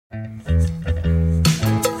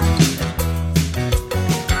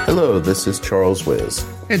Hello, this is Charles Wiz.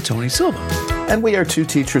 And Tony Silva. And we are two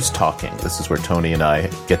teachers talking. This is where Tony and I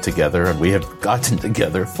get together, and we have gotten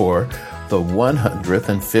together for the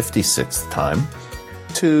 156th time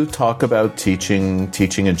to talk about teaching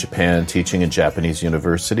in Japan, teaching in Japanese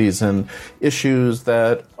universities, and issues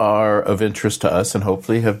that are of interest to us and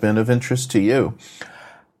hopefully have been of interest to you.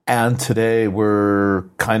 And today we're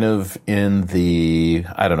kind of in the,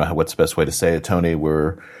 I don't know what's the best way to say it, Tony,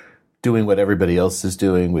 we're doing what everybody else is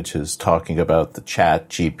doing, which is talking about the Chat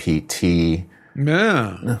GPT,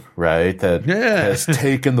 right, that has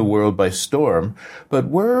taken the world by storm. But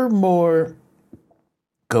we're more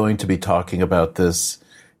going to be talking about this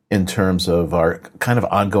in terms of our kind of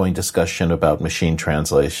ongoing discussion about machine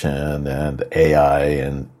translation and AI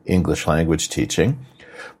and English language teaching.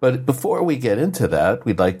 But before we get into that,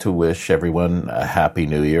 we'd like to wish everyone a happy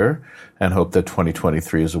new year and hope that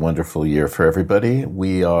 2023 is a wonderful year for everybody.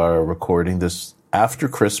 We are recording this after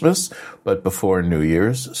Christmas, but before New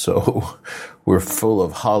Year's, so we're full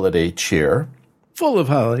of holiday cheer. Full of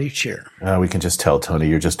holiday cheer. We can just tell, Tony,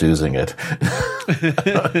 you're just oozing it.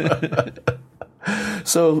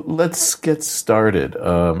 So let's get started.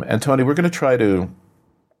 And Tony, we're going to try to,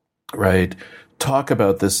 talk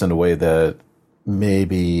about this in a way that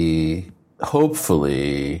maybe,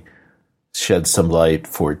 hopefully, shed some light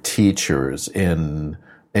for teachers in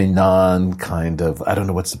a non-kind of, I don't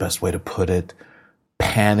know what's the best way to put it,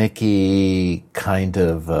 panicky kind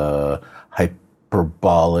of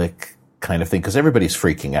hyperbolic kind of thing, because everybody's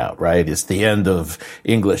freaking out, right? It's the end of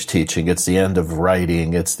English teaching. It's the end of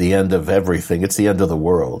writing. It's the end of everything. It's the end of the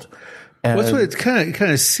world. And that's what it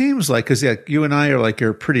kind of seems like, because you and I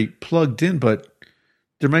are pretty plugged in, but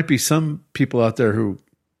there might be some people out there who,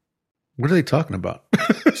 what are they talking about?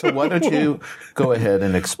 So why don't you go ahead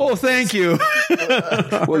and explain? Oh, thank you.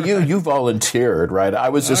 Well, you volunteered, right? I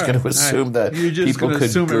was just going to assume that people could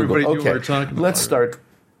assume Google. Everybody knew what we're talking about. Let's start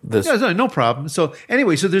this. Yeah, no problem. So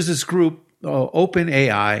anyway, there's this group,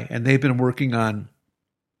 OpenAI, and they've been working on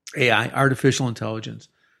AI, artificial intelligence.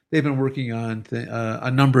 They've been working on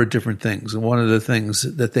a number of different things. And one of the things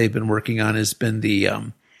that they've been working on has been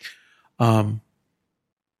the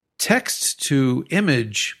text to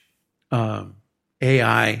image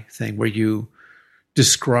AI thing, where you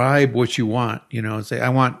describe what you want, say, I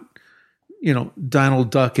want,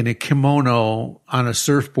 Donald Duck in a kimono on a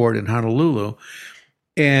surfboard in Honolulu.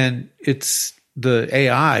 And it's the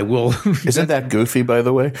AI will. Isn't that goofy, by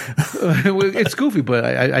the way? It's goofy, but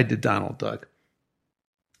I did Donald Duck.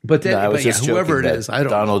 But whoever it is, I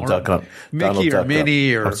don't Donald know. Duck, Mickey Donald or Duck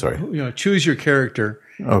Minnie, or choose your character.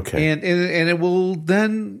 Okay, and it will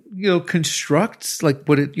then construct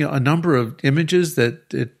a number of images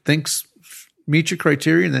that it thinks meet your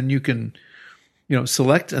criteria, and then you can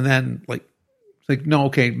select, and then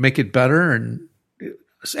make it better,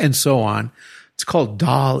 and so on. It's called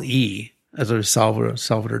DALL-E, as a Salvador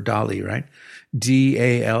Dali, right?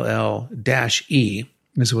 DALL-E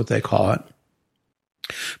is what they call it.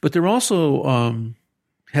 But they're also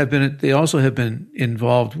have been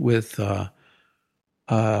involved with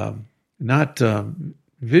not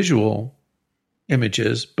visual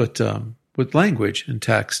images, but with language and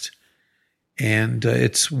text, and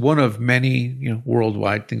it's one of many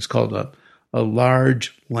worldwide things called a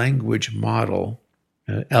large language model,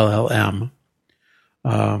 LLM,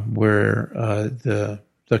 where the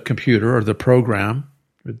computer or the program,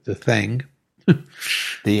 the thing.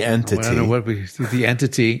 The entity. I don't know what the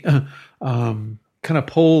entity kind of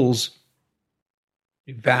pulls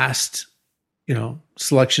vast,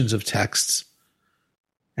 selections of texts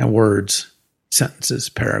and words, sentences,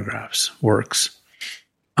 paragraphs, works,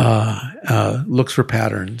 looks for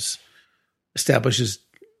patterns, establishes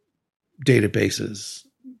databases,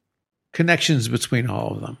 connections between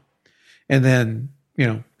all of them, and then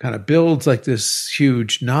kind of builds like this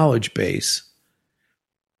huge knowledge base.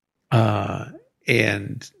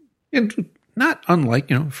 And not unlike,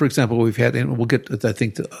 for example, we've had, and we'll get, I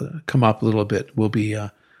think, to come up a little bit, will be,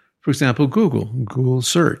 for example, Google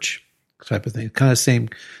search type of thing. Kind of same,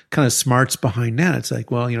 kind of smarts behind that. It's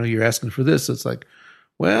like, well, you're asking for this. It's like,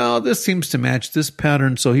 well, this seems to match this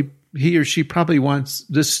pattern. So he or she probably wants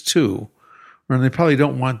this too, or they probably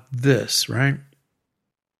don't want this, right?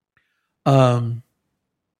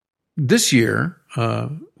 This year,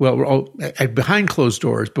 behind closed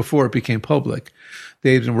doors, before it became public,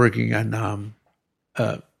 they've been working on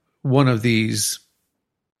one of these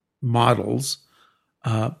models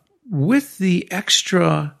with the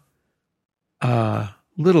extra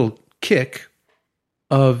little kick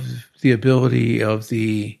of the ability of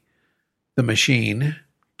the machine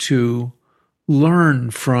to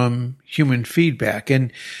learn from human feedback.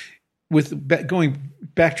 And with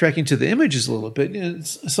backtracking to the images a little bit,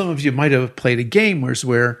 some of you might have played a game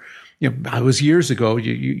where I was years ago.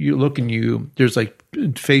 You look and there's like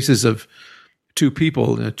faces of two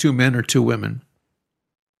people, 2 men or 2 women,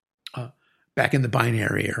 back in the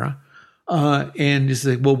binary era. And it's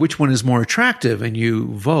like, well, which one is more attractive? And you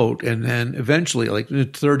vote. And then eventually, like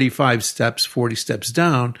 35 steps, 40 steps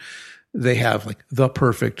down, they have like the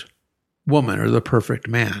perfect woman or the perfect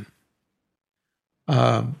man.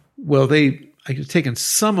 Well, I've taken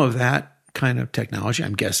some of that kind of technology,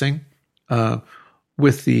 I'm guessing,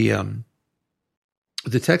 with the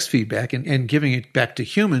text feedback and giving it back to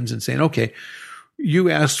humans and saying, okay, you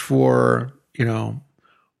asked for,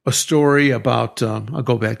 a story about, I'll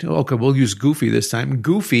go back to, okay, we'll use Goofy this time.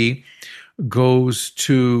 Goofy goes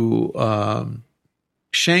to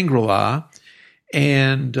Shangri-La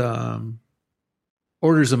and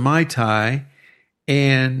orders a Mai Tai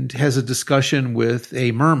and has a discussion with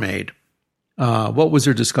a mermaid. What was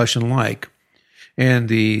their discussion like? And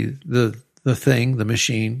the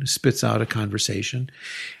machine spits out a conversation.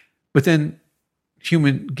 But then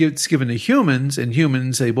it's given to humans, and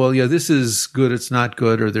humans say, well, yeah, this is good, it's not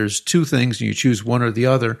good, or there's 2 things, and you choose one or the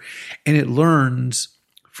other, and it learns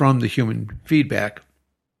from the human feedback.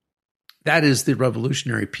 That is the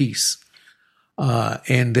revolutionary piece.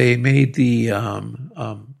 And they made the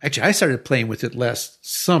actually, I started playing with it last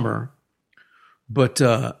summer, but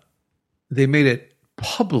they made it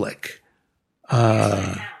public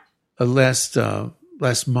last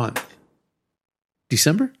month.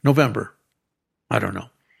 November. I don't know.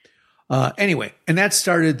 Anyway, and that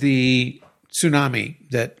started the tsunami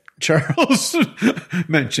that Charles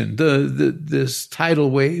mentioned, this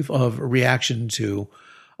tidal wave of reaction to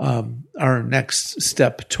our next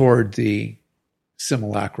step toward the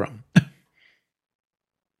simulacrum.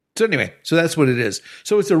 So anyway, so that's what it is.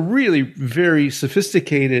 So it's a really very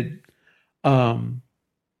sophisticated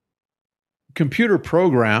computer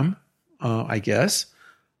program, I guess,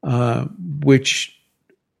 which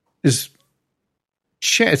is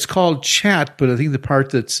chat. It's called chat, but I think the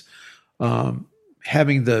part that's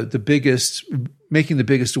making the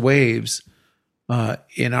biggest waves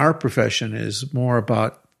in our profession is more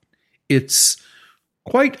about its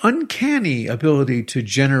quite uncanny ability to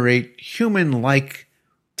generate human-like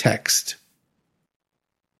text,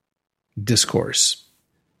 discourse.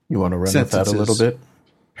 You want to run with that a little bit?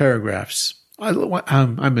 Paragraphs.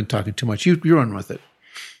 I've been talking too much. You run with it.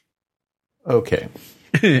 Okay.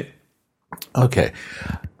 Okay.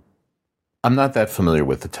 I'm not that familiar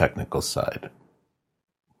with the technical side,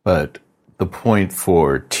 but the point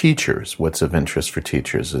for teachers, what's of interest for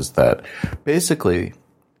teachers, is that basically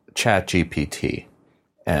ChatGPT,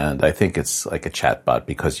 and I think it's like a chatbot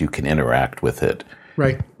because you can interact with it,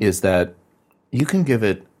 right? Is that you can give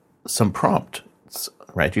it some prompt,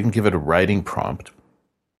 right? You can give it a writing prompt,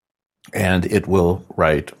 and it will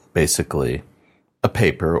write basically a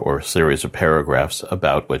paper or a series of paragraphs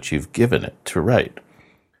about what you've given it to write.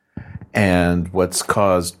 And what's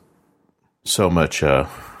caused so much,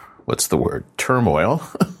 what's the word? Turmoil.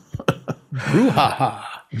 Brouhaha.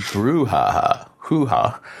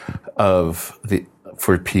 Hoo-ha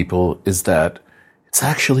for people is that it's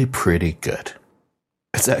actually pretty good.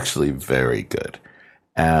 It's actually very good.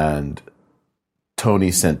 And Tony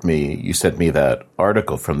you sent me that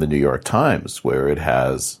article from the New York Times where it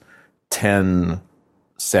has 10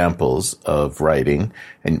 samples of writing,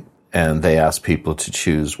 and they ask people to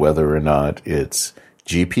choose whether or not it's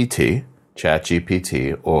ChatGPT,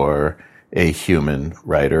 or a human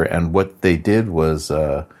writer. And what they did was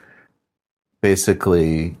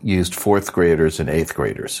basically used 4th graders and 8th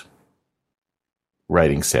graders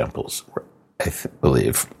writing samples, I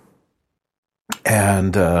believe.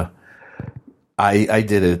 And I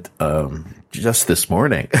did it just this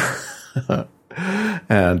morning.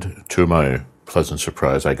 And to my pleasant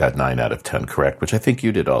surprise, I got 9 out of 10 correct, which I think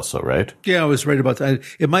you did also, right? Yeah, I was right about that.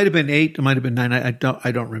 It might have been 8, it might have been 9. I don't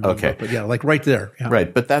remember. Okay. But yeah, like right there. Yeah.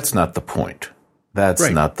 Right, but that's not the point. That's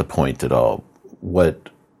right. Not the point at all. What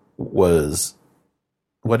is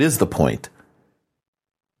the point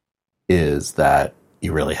is that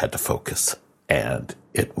you really had to focus, and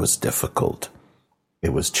it was difficult.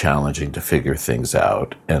 It was challenging to figure things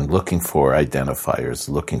out and looking for identifiers,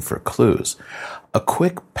 looking for clues. A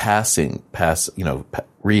quick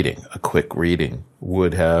reading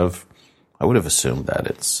would have, I would have assumed that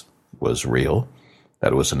it was real,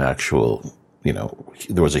 that it was an actual,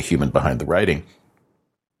 there was a human behind the writing.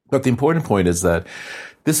 But the important point is that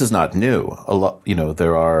this is not new. A lot,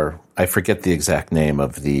 there are, I forget the exact name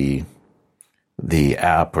of the the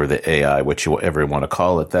app or the AI, whatever you want to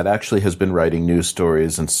call it, that actually has been writing news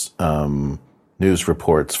stories and news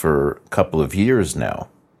reports for a couple of years now.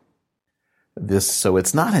 So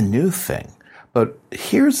it's not a new thing. But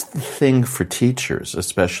here's the thing for teachers,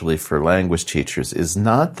 especially for language teachers, is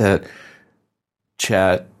not that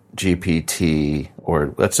Chat GPT,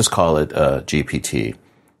 or let's just call it GPT,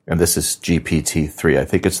 and this is GPT-3. I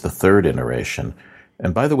think it's the third iteration.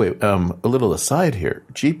 And by the way, a little aside here,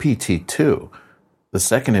 GPT-2, the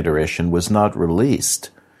second iteration, was not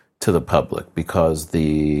released to the public because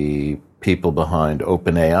the people behind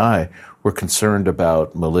OpenAI were concerned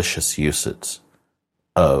about malicious usage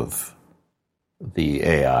of the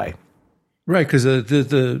AI. Right, because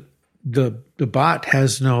the bot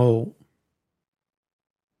has no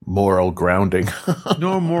moral grounding.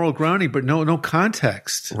 No moral grounding, but no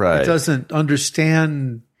context. Right. It doesn't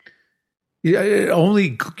understand. It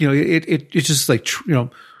only, it just like,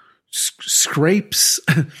 scrapes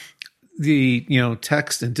the,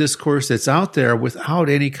 text and discourse that's out there without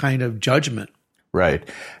any kind of judgment. Right.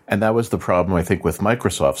 And that was the problem, I think, with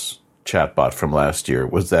Microsoft's chatbot from last year,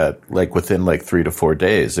 was that within 3 to 4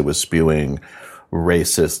 days, it was spewing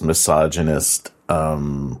racist, misogynist,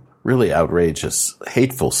 really outrageous,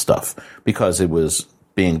 hateful stuff because it was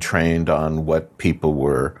being trained on what people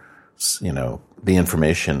were, the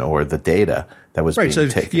information or the data that was being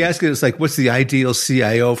taken. If you ask it, it's like, what's the ideal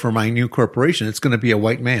CIO for my new corporation? It's going to be a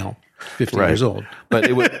white male, 50 years old. But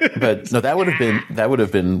that would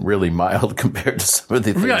have been really mild compared to some of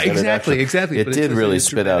the things. Yeah, exactly. It did really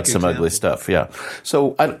spit out some ugly stuff. Yeah.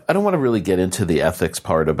 So I don't want to really get into the ethics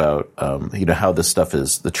part about how this stuff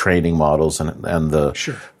is, the training models and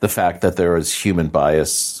the fact that there is human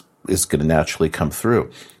bias is going to naturally come through.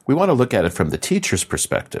 We want to look at it from the teacher's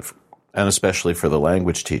perspective, and especially for the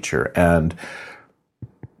language teacher, and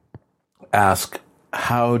ask,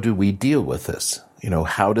 how do we deal with this?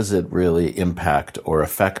 How does it really impact or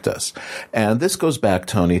affect us? And this goes back,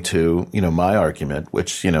 Tony, to, my argument,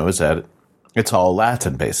 which, is that it's all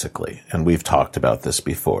Latin, basically. And we've talked about this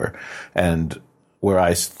before. And where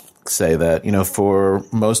I say that, for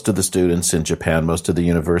most of the students in Japan, most of the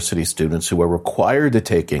university students who are required to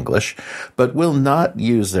take English, but will not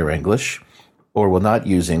use their English, or will not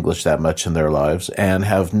use English that much in their lives, and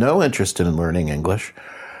have no interest in learning English,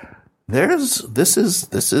 this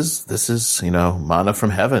is manna from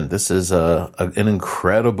heaven. This is an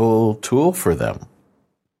incredible tool for them.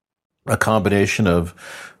 A combination of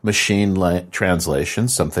machine translation,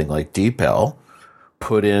 something like DeepL,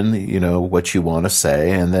 put in what you want to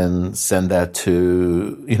say, and then send that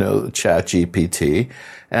to ChatGPT,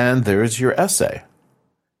 and there's your essay.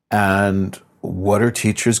 And what are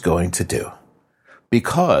teachers going to do?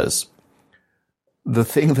 Because the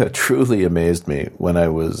thing that truly amazed me when I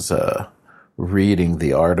was reading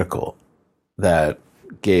the article that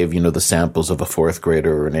gave, the samples of a fourth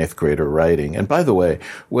grader or an eighth grader writing. And by the way,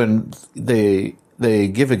 when they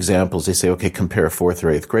give examples, they say, okay, compare fourth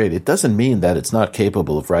or eighth grade. It doesn't mean that it's not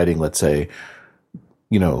capable of writing, let's say,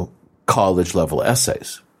 college level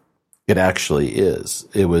essays. It actually is.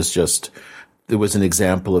 It was an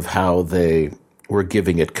example of how they were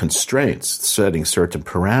giving it constraints, setting certain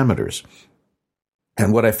parameters.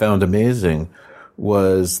 And what I found amazing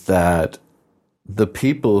was that the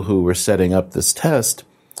people who were setting up this test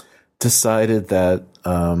decided that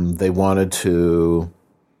they wanted to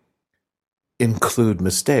include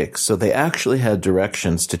mistakes. So they actually had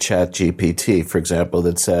directions to ChatGPT, for example,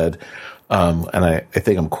 that said, and I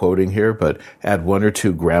think I'm quoting here, but add 1 or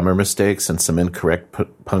 2 grammar mistakes and some incorrect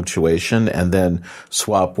punctuation, and then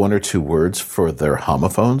swap 1 or 2 words for their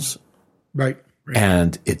homophones. Right.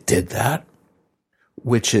 And it did that,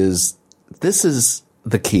 this is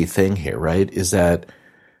the key thing here, right? Is that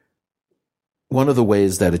one of the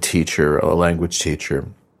ways that a language teacher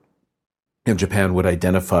in Japan would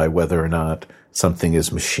identify whether or not something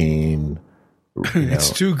is machine. It's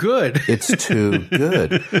too good. It's too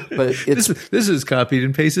good. But this is copied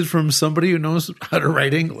and pasted from somebody who knows how to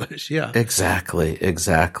write English. Yeah. Exactly.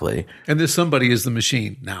 And this somebody is the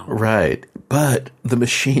machine now. Right. But the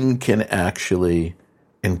machine can actually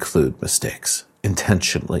include mistakes.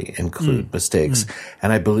 Intentionally include mistakes.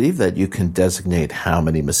 And I believe that you can designate how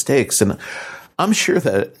many mistakes. And I'm sure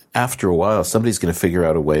that after a while, somebody's going to figure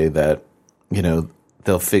out a way that,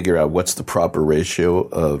 they'll figure out what's the proper ratio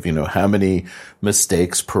of, how many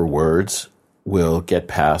mistakes per words will get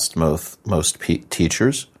past most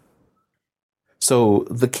teachers. So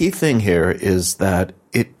the key thing here is that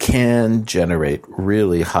it can generate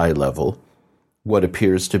really high level, what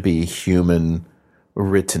appears to be human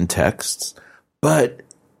written texts, but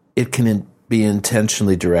it can be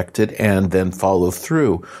intentionally directed, and then follow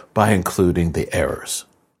through by including the errors.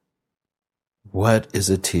 What is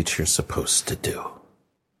a teacher supposed to do?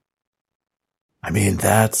 I mean,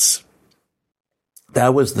 that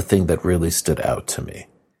was the thing that really stood out to me.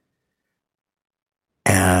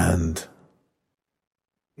 And,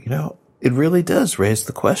 it really does raise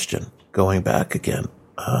the question, going back again.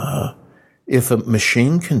 If a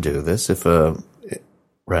machine can do this, a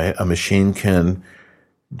machine can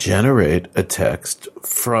generate a text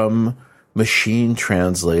from machine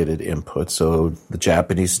translated input. So the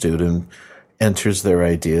Japanese student enters their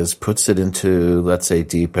ideas, puts it into, let's say,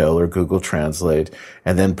 DeepL or Google Translate,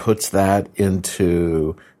 and then puts that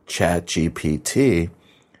into ChatGPT.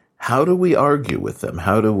 How do we argue with them?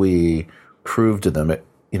 How do we prove to them,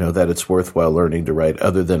 that it's worthwhile learning to write,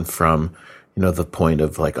 other than from, the point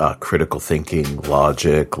of critical thinking,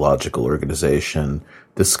 logical organization,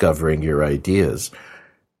 discovering your ideas?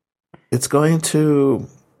 It's going to,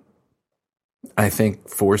 I think,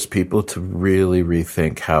 force people to really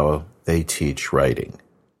rethink how they teach writing.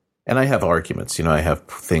 And I have arguments. I have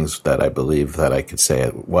things that I believe that I could say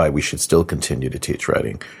why we should still continue to teach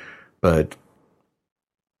writing. But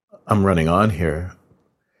I'm running on here.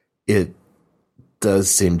 It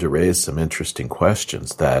does seem to raise some interesting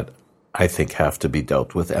questions that I think have to be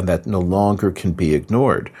dealt with and that no longer can be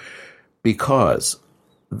ignored, because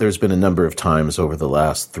there's been a number of times over the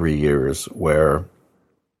last 3 years where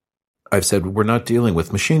I've said, we're not dealing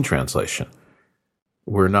with machine translation.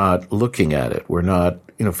 We're not looking at it. We're not,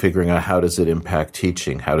 figuring out how does it impact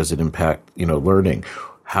teaching? How does it impact, learning?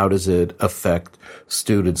 How does it affect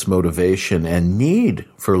students' motivation and need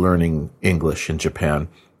for learning English in Japan?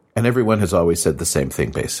 And everyone has always said the same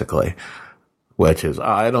thing, basically, which is,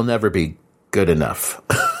 it'll never be good enough.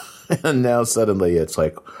 And now suddenly it's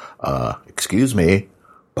like, excuse me,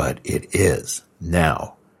 but it is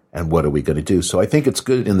now. And what are we going to do? So I think it's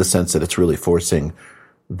good in the sense that it's really forcing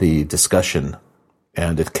the discussion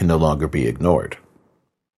and it can no longer be ignored.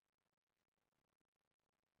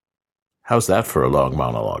 How's that for a long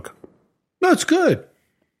monologue? That's good.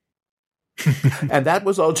 And that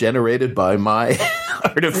was all generated by my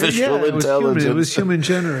artificial intelligence. It was human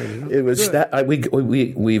generated. It was good. That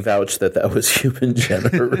we vouched that was human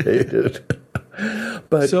generated.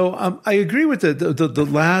 But so I agree with the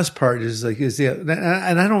last part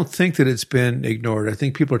and I don't think that it's been ignored. I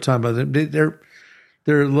think people are talking about it.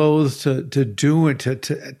 They're loath to do it,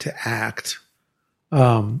 to act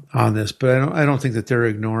on this, but I don't think that they're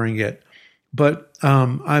ignoring it. But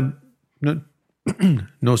I'm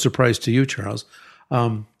no surprise to you, Charles.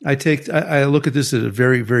 I look at this in a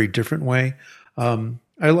very, very different way. I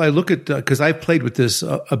look at because I played with this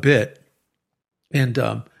a bit,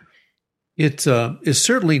 and it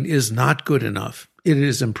certainly is not good enough. It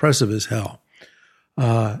is impressive as hell,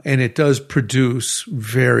 and it does produce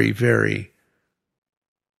very, very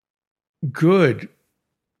good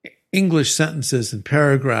English sentences and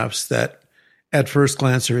paragraphs that at first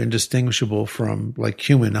glance are indistinguishable from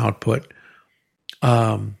human output.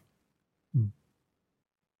 And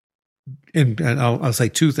I'll say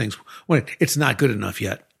two things. One, it's not good enough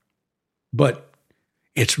yet, but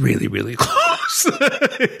it's really, really close.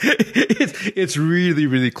 it's really,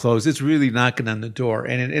 really close. It's really knocking on the door,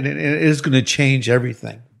 and it is going to change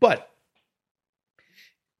everything. But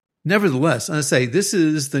nevertheless, I say this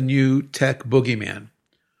is the new tech boogeyman.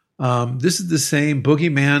 This is the same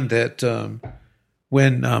boogeyman that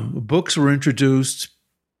when books were introduced,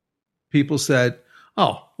 people said,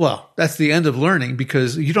 oh, well, that's the end of learning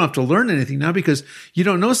because you don't have to learn anything now because you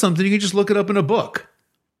don't know something. You can just look it up in a book.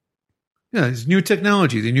 Yeah, it's new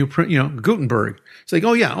technology, the new Gutenberg. It's like,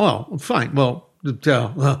 oh, yeah, well, fine. Well,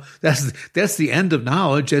 that's the end of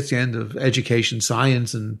knowledge. That's the end of education,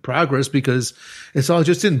 science, and progress because it's all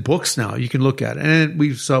just in books now. You can look at it. And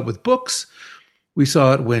we saw it with books. We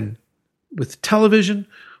saw it with television.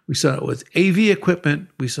 We saw it with AV equipment.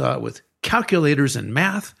 We saw it with calculators and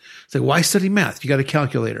math. It's like, why study math? You got a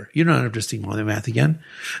calculator. You're not interested in math again.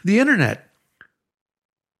 The internet.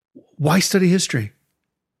 Why study history?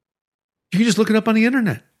 You can just look it up on the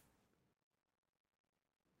internet.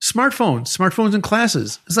 Smartphones in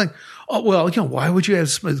classes. It's like, oh, well, why would you have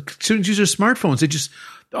students use their smartphones? They just,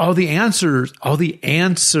 all the answers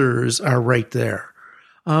are right there.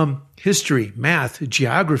 History, math,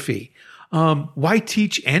 geography. Why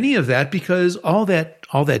teach any of that? Because all that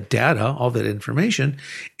data, all that information,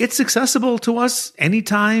 it's accessible to us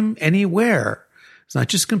anytime, anywhere. It's not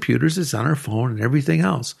just computers, it's on our phone and everything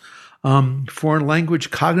else. Foreign language,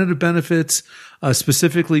 cognitive benefits,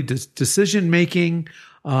 specifically decision-making.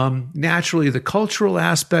 Naturally, the cultural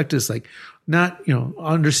aspect is not,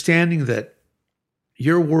 understanding that,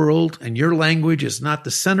 your world and your language is not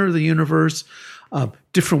the center of the universe.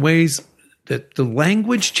 Different ways that the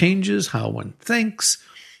language changes how one thinks,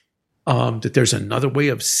 that there's another way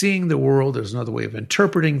of seeing the world. There's another way of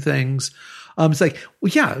interpreting things. It's like,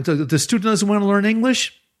 well, yeah, the student doesn't want to learn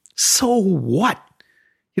English. So what?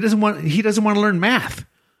 He doesn't want to learn math.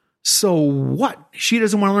 So what? She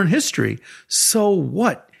doesn't want to learn history. So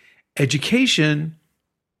what? Education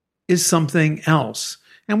is something else.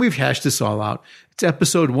 And we've hashed this all out. It's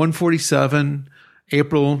episode 147,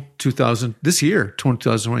 April 2000, this year,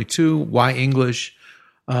 2022, Why English?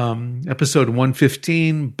 Episode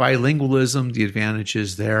 115, Bilingualism, the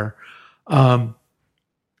advantages there. But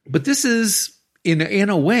this is, in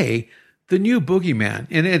a way, the new boogeyman.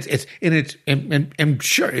 And I'm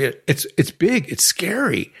sure it's big, it's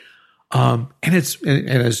scary. And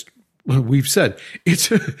as we've said,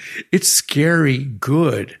 it's scary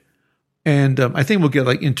good. And I think we'll get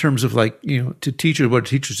like in terms of like, to teachers, what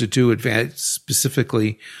teachers to do, advance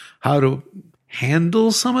specifically how to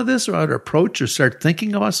handle some of this or how to approach or start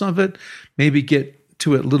thinking about some of it, maybe get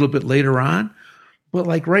to it a little bit later on. But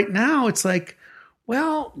like right now, it's like,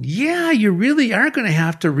 well, yeah, you really are going to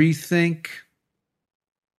have to rethink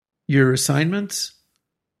your assignments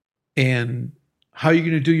and how you're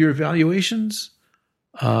going to do your evaluations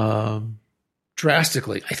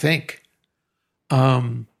drastically, I think.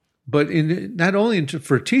 But not only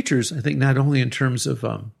for teachers, I think not only in terms of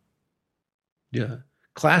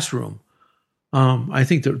classroom, I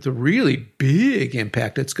think the really big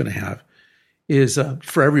impact it's going to have is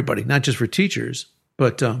for everybody, not just for teachers,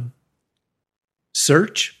 but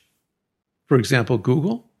search, for example,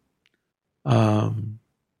 Google. The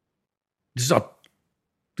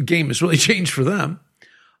game has really changed for them.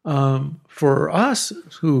 For us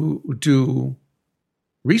who do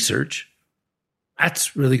research,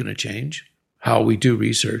 that's really going to change how we do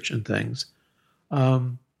research and things.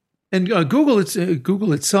 And Google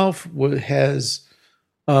itself has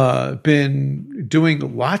been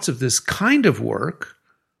doing lots of this kind of work.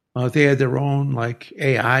 They had their own like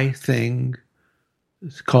AI thing.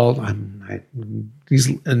 It's called these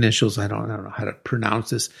initials. I don't know how to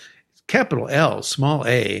pronounce this. It's capital L, small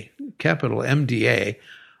a, capital MDA,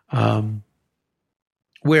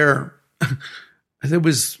 where there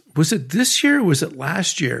was it this year or was it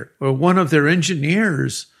last year? Or one of their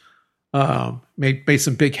engineers made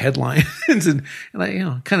some big headlines and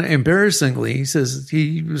kind of embarrassingly, he says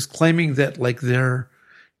he was claiming that like their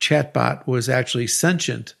chatbot was actually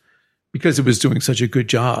sentient because it was doing such a good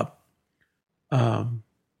job.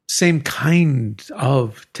 Same kind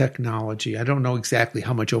of technology. I don't know exactly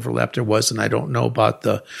how much overlap there was, and I don't know about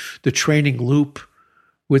the training loop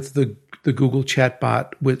with the Google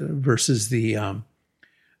chatbot versus the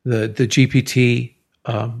GPT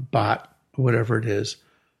bot, whatever it is.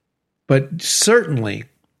 But certainly,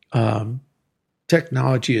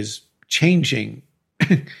 technology is changing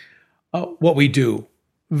what we do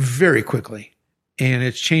very quickly, and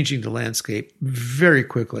it's changing the landscape very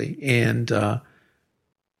quickly and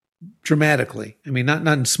dramatically. I mean, not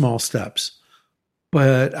in small steps,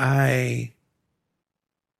 but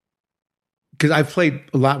because I've played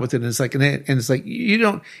a lot with it, and it's like, you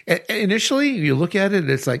don't initially you look at it,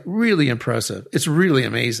 it's like really impressive. It's really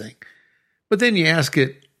amazing, but then you ask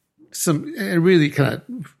it. It really kind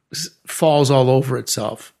of falls all over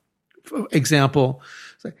itself. For example,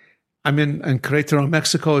 I'm in Querétaro,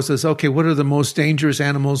 Mexico. It says, okay, what are the most dangerous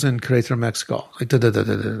animals in Querétaro, Mexico? Like, da, da, da,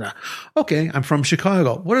 da, da, da. Okay, I'm from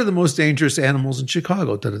Chicago. What are the most dangerous animals in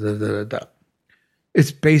Chicago? Da, da, da, da, da, da.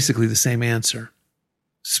 It's basically the same answer.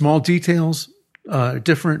 Small details,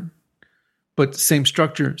 different, but same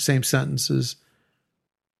structure, same sentences.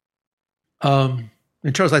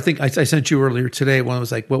 And Charles, I think I sent you earlier today one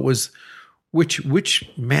was like, which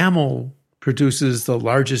mammal produces the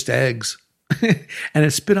largest eggs? And it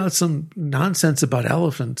spit out some nonsense about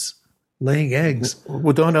elephants laying eggs.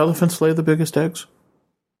 Well, don't elephants lay the biggest eggs?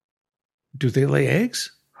 Do they lay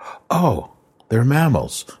eggs? Oh, they're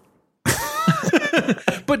mammals.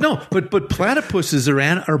 But platypuses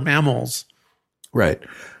are mammals. Right.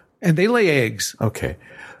 And they lay eggs. Okay.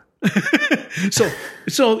 So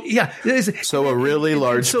yeah. So a really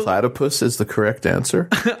large platypus is the correct answer?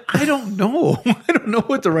 I don't know. I don't know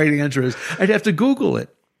what the right answer is. I'd have to Google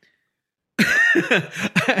it.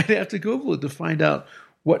 I'd have to Google it to find out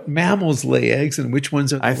what mammals lay eggs and which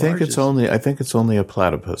ones are the largest. I think it's only a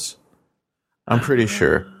platypus. I'm pretty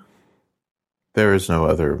sure. There is no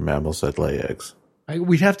other mammals that lay eggs.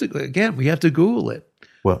 We have to Google it.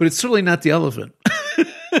 Well, but it's certainly not the elephant.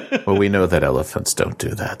 Well, we know that elephants don't do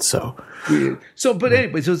that, so. But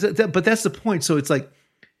anyway, but that's the point. So it's like,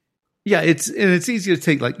 Yeah, it's easy to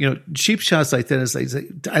take, like, cheap shots like that. Is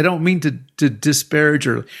like, I don't mean to disparage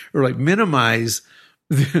or like minimize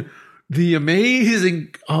the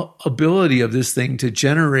amazing ability of this thing to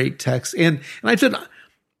generate text. And I've done.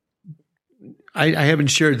 I haven't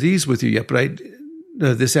shared these with you yet, but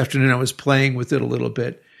this afternoon I was playing with it a little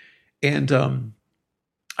bit, and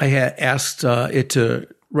I had asked it to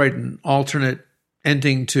write an alternate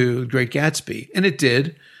ending to Great Gatsby, and it did.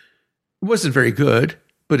 It wasn't very good,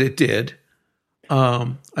 but it did.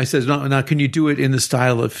 I said, now can you do it in the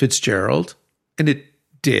style of Fitzgerald? And it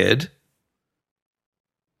did.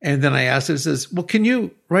 And then I asked it, says, well, can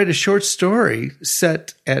you write a short story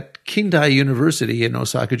set at Kindai University in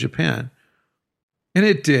Osaka, Japan? And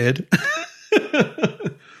it did.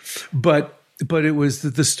 But it was,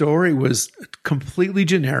 the story was completely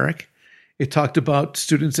generic. It talked about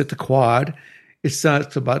students at the quad. It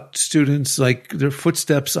talked about students, like their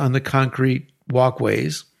footsteps on the concrete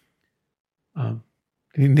walkways.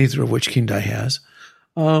 Neither of which Kindai has.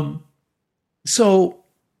 So,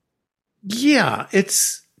 yeah,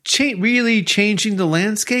 it's really changing the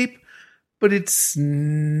landscape, but it's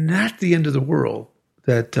not the end of the world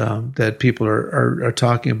that people are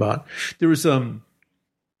talking about. There was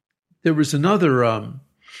another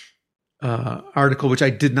article which I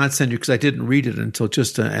did not send you because I didn't read it until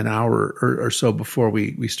just an hour or so before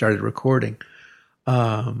we started recording.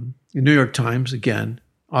 The New York Times, again,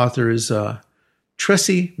 author is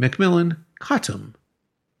Tressie McMillan Cottom.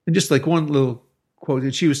 And just like one little quote,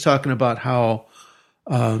 that she was talking about how,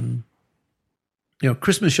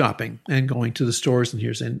 Christmas shopping and going to the stores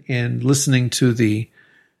and listening to the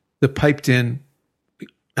piped in,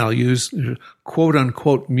 I'll use quote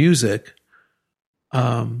unquote music.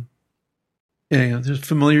 There's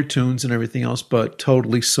familiar tunes and everything else, but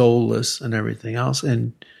totally soulless and everything else.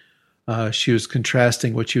 And she was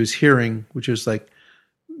contrasting what she was hearing, which was like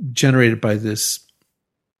generated by this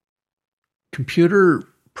computer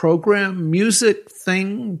program music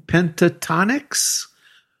thing, Pentatonix.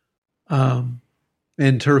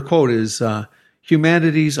 And her quote is,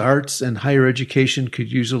 humanities, arts, and higher education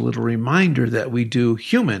could use a little reminder that we do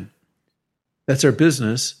human. That's our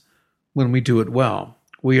business when we do it well.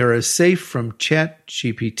 We are as safe from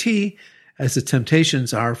ChatGPT as the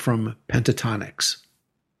temptations are from Pentatonix.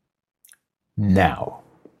 Now.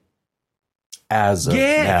 As of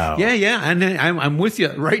now. Yeah. And I'm with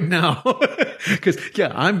you right now. Because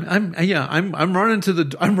I'm running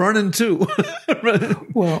I'm running too.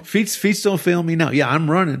 Well, feet don't fail me now. Yeah, I'm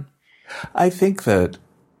running. I think that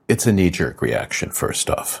it's a knee-jerk reaction, first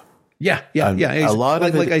off. Yeah. A lot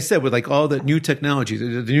of it, like I said, with like all the new technology,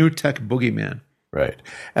 the new tech boogeyman. Right.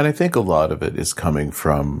 And I think a lot of it is coming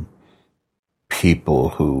from people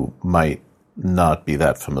who might not be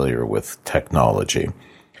that familiar with technology.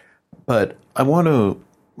 But I want to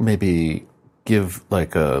maybe give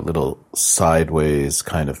like a little sideways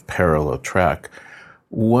kind of parallel track.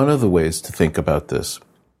 One of the ways to think about this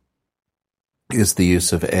is the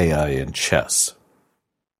use of AI in chess,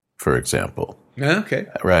 for example. Okay.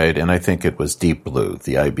 Right. And I think it was Deep Blue,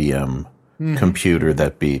 the IBM computer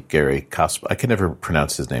that beat Gary Kasparov. I can never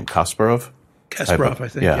pronounce his name. Kasparov, I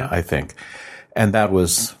think. Yeah, I think. And that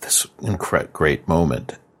was this great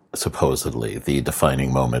moment, supposedly the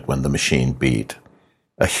defining moment when the machine beat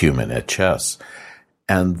a human at chess.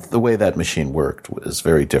 And the way that machine worked was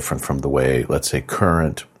very different from the way, let's say,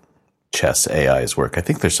 current chess AIs work. I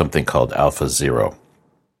think there's something called AlphaZero,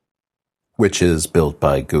 which is built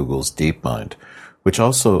by Google's DeepMind, which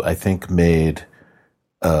also, I think, made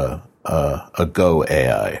a Go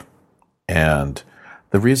AI. And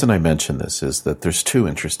the reason I mention this is that there's two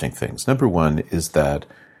interesting things. Number one is that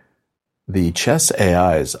the chess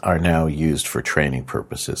AIs are now used for training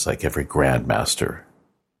purposes, like every grandmaster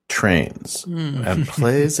trains and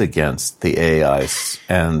plays against the AIs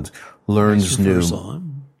and learns new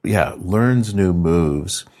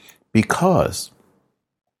moves because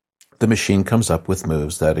the machine comes up with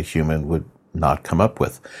moves that a human would not come up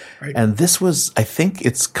with. Right. And this was, I think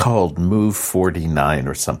it's called Move 49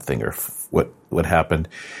 or something, or what happened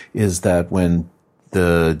is that when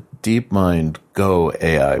the DeepMind Go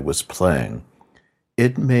AI was playing,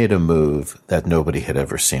 it made a move that nobody had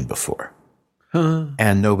ever seen before.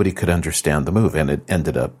 And nobody could understand the move. And it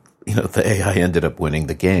ended up, the AI ended up winning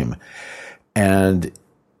the game. And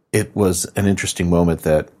it was an interesting moment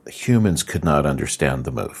that humans could not understand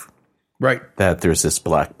the move. Right. That there's this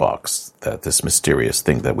black box, that this mysterious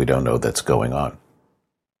thing that we don't know that's going on.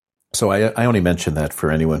 So I only mention that for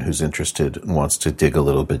anyone who's interested and wants to dig a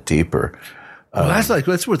little bit deeper. Well,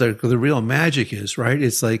 that's where the real magic is, right?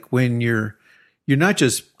 It's like when you're you're not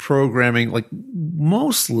just programming, like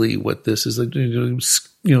mostly what this is, like,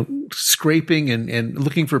 scraping and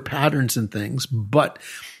looking for patterns and things, but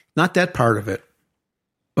not that part of it,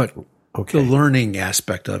 but the learning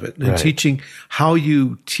aspect of it and teaching how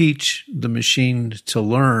you teach the machine to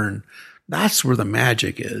learn. That's where the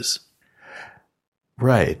magic is.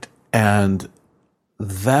 Right. And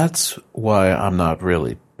that's why I'm not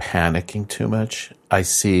really panicking too much.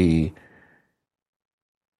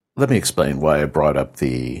 Let me explain why I brought up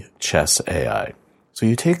the chess AI. So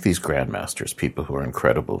you take these grandmasters, people who are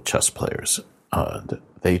incredible chess players, and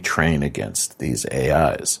they train against these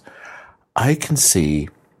AIs. I can see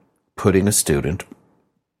putting a student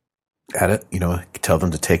at it, tell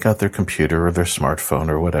them to take out their computer or their smartphone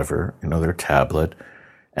or whatever, their tablet,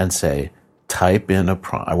 and say, type in a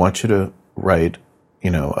prompt. I want you to write,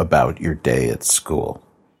 about your day at school.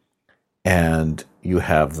 And you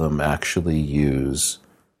have them actually use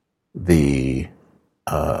the,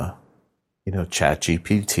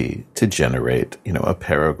 ChatGPT to generate, a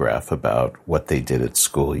paragraph about what they did at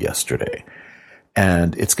school yesterday.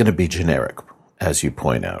 And it's going to be generic, as you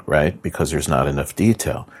point out, right? Because there's not enough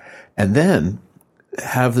detail. And then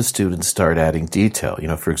have the students start adding detail.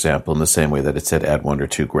 For example, in the same way that it said add 1 or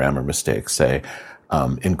 2 grammar mistakes, say,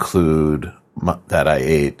 include that I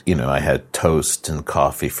ate, I had toast and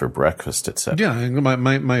coffee for breakfast, etc. Yeah,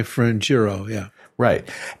 my friend Jiro, yeah. Right.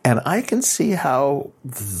 And I can see how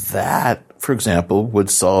that, for example,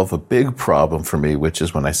 would solve a big problem for me, which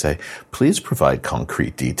is when I say, please provide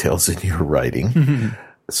concrete details in your writing.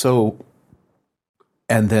 So,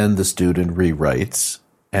 and then the student rewrites,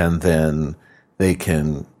 and then they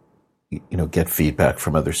can, get feedback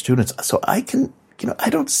from other students. So I can,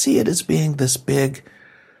 I don't see it as being this big,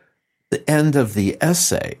 the end of the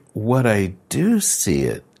essay. What I do see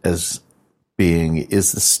it as being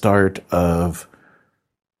is the start of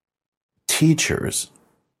teachers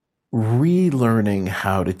relearning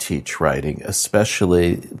how to teach writing,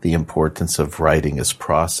 especially the importance of writing as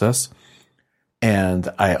process. And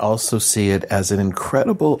I also see it as an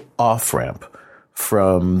incredible off-ramp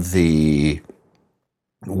from the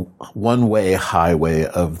one-way highway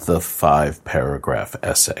of the 5-paragraph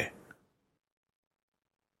essay.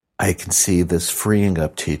 I can see this freeing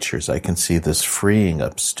up teachers. I can see this freeing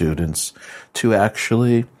up students to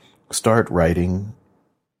actually start writing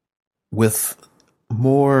with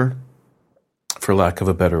more, for lack of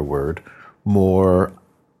a better word, more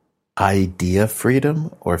idea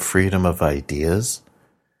freedom or freedom of ideas,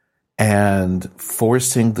 and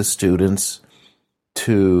forcing the students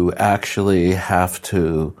to actually have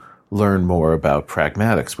to learn more about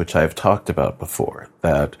pragmatics, which I've talked about before,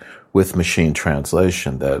 that with machine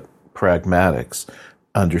translation, that pragmatics,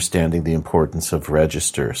 understanding the importance of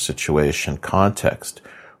register, situation, context,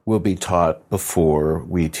 will be taught before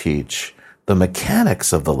we teach the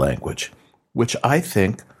mechanics of the language, which I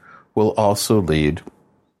think will also lead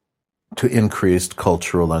to increased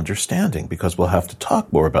cultural understanding, because we'll have to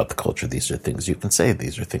talk more about the culture. These are things you can say.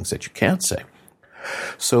 These are things that you can't say.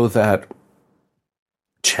 So that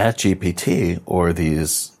ChatGPT or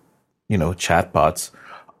these, chatbots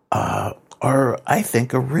are, I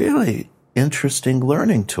think, a really interesting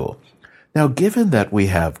learning tool. Now, given that we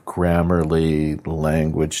have Grammarly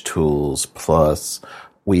language tools, plus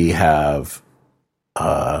we have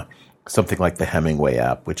something like the Hemingway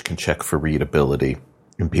app, which can check for readability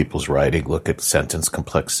in people's writing, look at sentence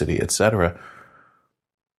complexity, etc.,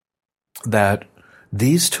 that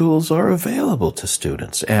these tools are available to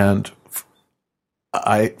students. And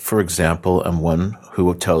I, for example, am one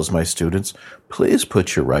who tells my students, please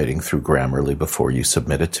put your writing through Grammarly before you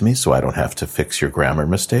submit it to me so I don't have to fix your grammar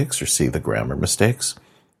mistakes or see the grammar mistakes.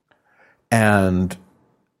 And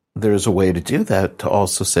there's a way to do that, to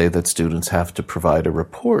also say that students have to provide a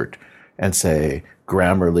report and say,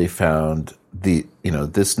 Grammarly found the,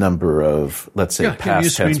 this number of, let's say,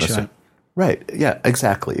 past tense mistakes. Right. Yeah,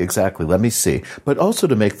 exactly. Let me see. But also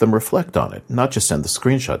to make them reflect on it, not just send the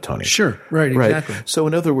screenshot, Tony. Sure. Right. Exactly. So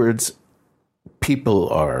in other words, people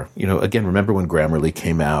are, again, remember when Grammarly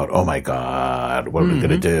came out? Oh my God, what are we going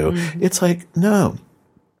to do? Mm-hmm. It's like, no,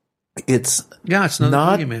 it's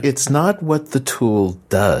not what the tool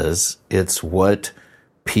does. It's what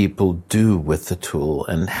people do with the tool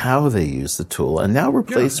and how they use the tool. And now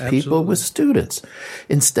replace people with students.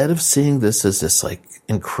 Instead of seeing this as this like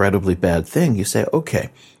incredibly bad thing, you say,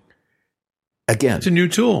 okay, again, it's a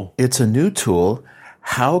new tool.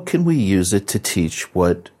 How can we use it to teach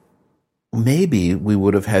what maybe we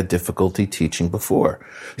would have had difficulty teaching before?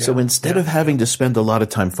 Yeah, so instead of having to spend a lot of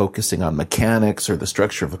time focusing on mechanics or the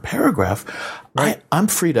structure of a paragraph, right, I'm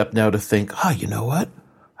freed up now to think, you know what?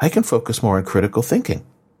 I can focus more on critical thinking.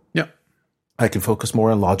 Yeah. I can focus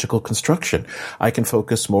more on logical construction. I can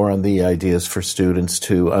focus more on the ideas for students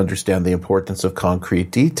to understand the importance of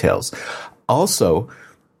concrete details. Also,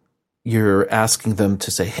 you're asking them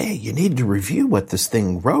to say, hey, you need to review what this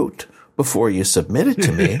thing wrote before you submit it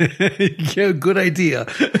to me. Yeah, good idea.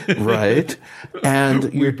 Right.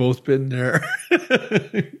 And we've both been there.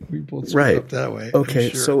 We both screwed up that way. Okay.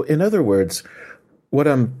 Sure. So in other words, what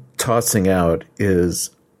I'm tossing out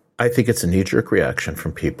is I think it's a knee-jerk reaction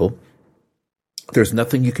from people. There's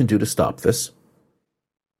nothing you can do to stop this.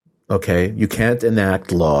 Okay. You can't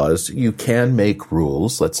enact laws. You can make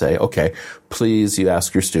rules. Let's say, okay, please, you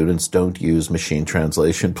ask your students, don't use machine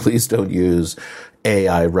translation. Please don't use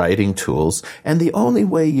AI writing tools. And the only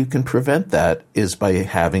way you can prevent that is by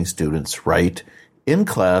having students write in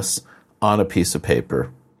class on a piece of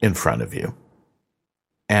paper in front of you.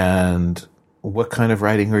 And what kind of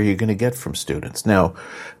writing are you going to get from students? Now,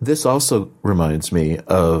 this also reminds me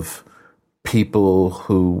of people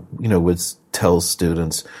who, would tell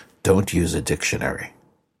students, don't use a dictionary.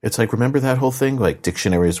 It's like, remember that whole thing? Like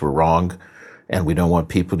dictionaries were wrong and we don't want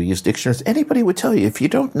people to use dictionaries. Anybody would tell you, if you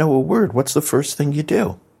don't know a word, what's the first thing you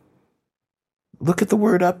do? Look at the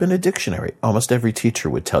word up in a dictionary. Almost every teacher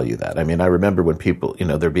would tell you that. I mean, I remember when people,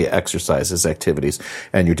 there'd be exercises, activities,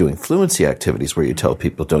 and you're doing fluency activities where you tell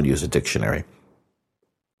people don't use a dictionary.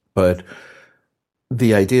 But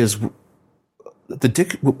the idea is,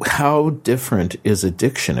 how different is a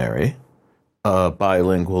dictionary, a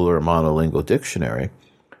bilingual or a monolingual dictionary,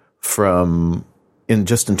 from in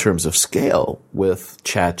terms of scale with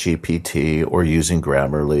ChatGPT or using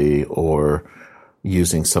Grammarly or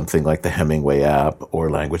using something like the Hemingway app or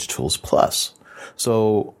Language Tools Plus.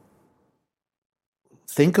 So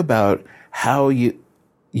think about how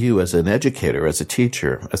you as an educator, as a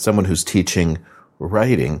teacher, as someone who's teaching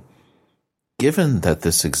writing, given that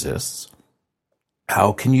this exists,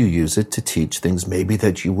 how can you use it to teach things maybe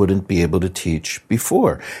that you wouldn't be able to teach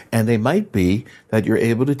before? And they might be that you're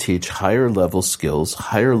able to teach higher level skills,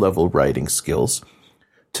 higher level writing skills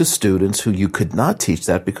to students who you could not teach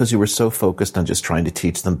that because you were so focused on just trying to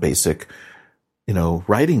teach them basic,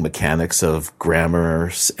 writing mechanics of grammar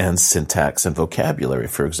and syntax and vocabulary,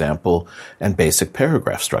 for example, and basic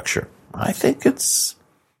paragraph structure. I think it's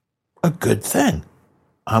a good thing.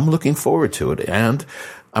 I'm looking forward to it. And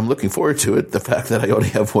I'm looking forward to it, the fact that I only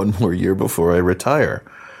have one more year before I retire,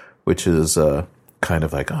 which is kind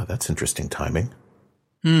of like, oh, that's interesting timing.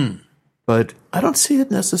 But I don't see it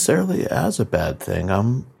necessarily as a bad thing.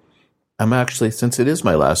 I'm actually, since it is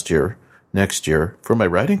my last year, next year, for my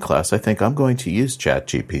writing class, I think I'm going to use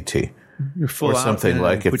ChatGPT. You're full or out, something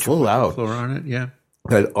like it, full out. On it, yeah.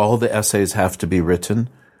 That all the essays have to be written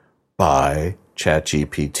by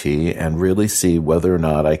ChatGPT and really see whether or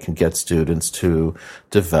not I can get students to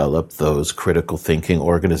develop those critical thinking,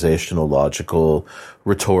 organizational, logical,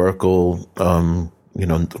 rhetorical,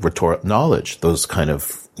 knowledge, those kind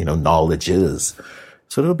of, knowledges.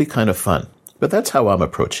 So it'll be kind of fun. But that's how I'm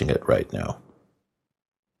approaching it right now.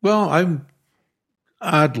 Well, I'm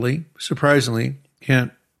surprisingly,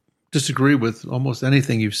 can't disagree with almost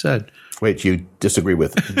anything you've said. Wait, you disagree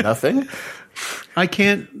with nothing? I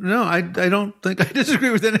can't. No, I don't think I disagree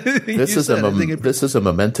with anything. This is a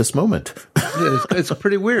momentous moment. It's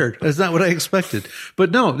pretty weird. That's not what I expected. But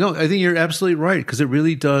no, I think you're absolutely right because it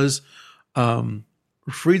really does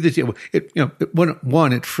free the teacher.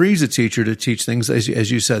 It frees the teacher to teach things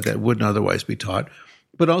as you said that wouldn't otherwise be taught,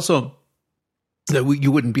 but also that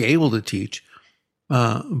you wouldn't be able to teach.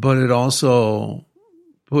 But it also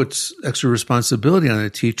puts extra responsibility on the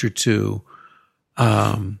teacher to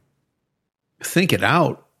think it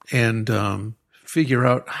out and figure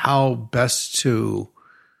out how best to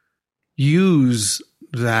use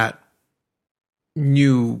that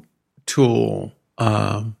new tool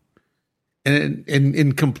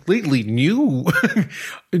in completely new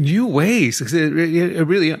new ways. It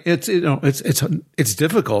really it's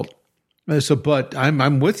difficult. So, but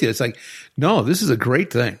I'm with you. It's like, no, this is a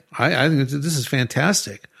great thing. I think this is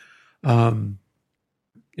fantastic.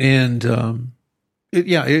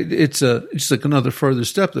 It's like another further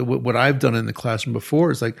step that what I've done in the classroom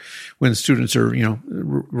before is like when students are,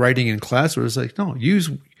 writing in class, where it's like, no, use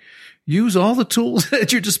all the tools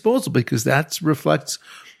at your disposal because that reflects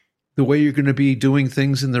the way you're going to be doing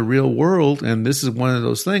things in the real world. And this is one of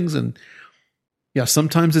those things. And yeah,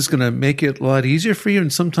 sometimes it's going to make it a lot easier for you.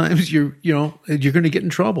 And sometimes you're going to get in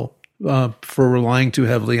trouble, for relying too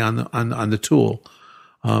heavily on the tool.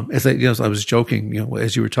 As I was joking,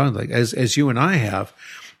 as you were talking, like as you and I have,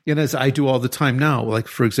 and as I do all the time now, like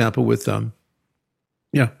for example, with,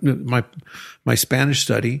 my Spanish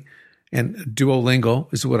study and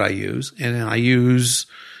Duolingo is what I use. And I use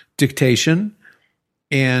dictation,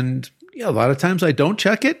 and a lot of times I don't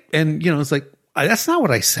check it, and it's like that's not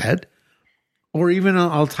what I said. Or even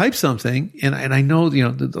I'll type something, and I know the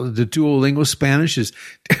Duolingo Spanish is,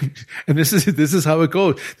 and this is how it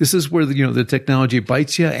goes. This is where the technology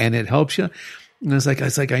bites you and it helps you. And it's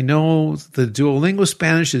like I know the Duolingo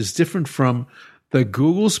Spanish is different from the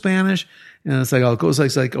Google Spanish, and it's like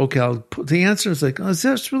it's like okay, I'll put the answer. It's like, oh, is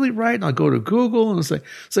this really right? And I'll go to Google, and it's like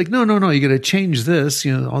no, you got to change this.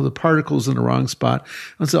 All the particles in the wrong spot.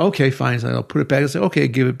 And it's like, okay, fine. So I'll put it back and say, okay,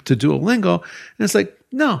 give it to Duolingo, and it's like,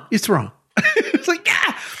 no, it's wrong. It's like,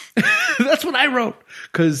 yeah, that's what I wrote,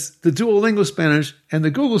 because the Duolingo Spanish and the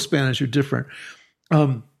Google Spanish are different.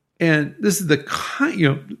 And this is the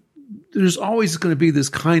kind, there's always going to be this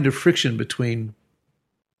kind of friction between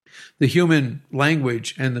the human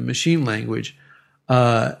language and the machine language.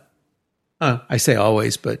 I say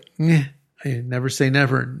always, but I never say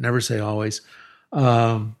never say always.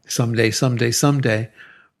 Someday.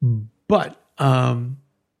 But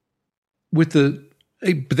but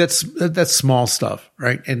that's small stuff,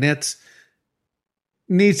 right? And that's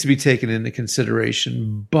needs to be taken into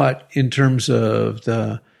consideration. But in terms of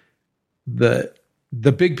the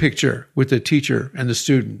big picture with the teacher and the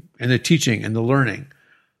student and the teaching and the learning,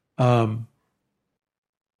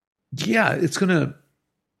 it's going to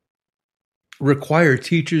require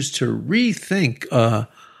teachers to rethink a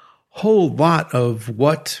whole lot of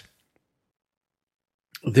what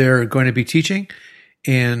they're going to be teaching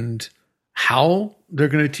and how they're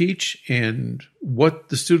going to teach and what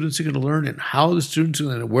the students are going to learn and how the students are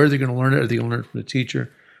going to, where they're going to learn it. Are they going to learn it from the teacher?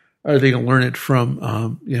 Are they going to learn it from,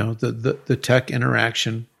 the tech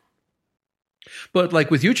interaction? But like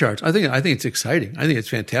with UCharts, I think it's exciting. I think it's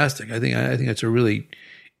fantastic. I think it's a really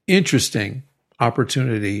interesting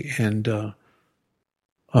opportunity, and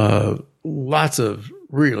lots of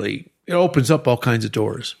it opens up all kinds of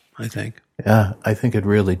doors, I think. Yeah, I think it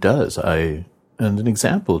really does. And an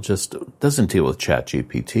example just doesn't deal with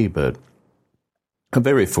ChatGPT, but I'm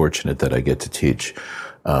very fortunate that I get to teach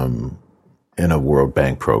in a World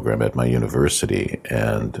Bank program at my university.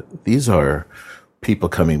 And these are people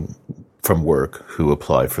coming from work who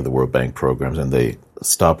apply for the World Bank programs, and they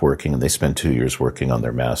stop working and they spend 2 years working on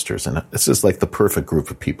their masters. And this is like the perfect group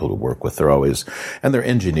of people to work with. And they're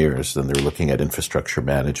engineers, and they're looking at infrastructure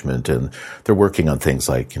management, and they're working on things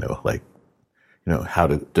like how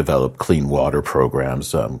to develop clean water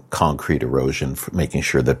programs, concrete erosion, for making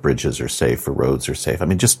sure that bridges are safe or roads are safe. I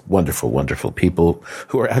mean, just wonderful, wonderful people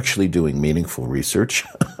who are actually doing meaningful research.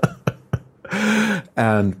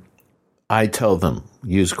 And I tell them,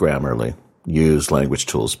 use Grammarly, use Language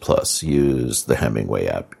Tools Plus, use the Hemingway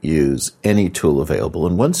app, use any tool available.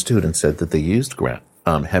 And one student said that they used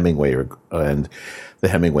Hemingway and the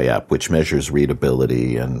Hemingway app, which measures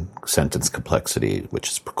readability and sentence complexity, which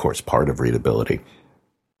is, of course, part of readability.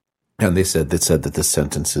 And they said that this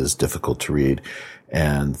sentence is difficult to read,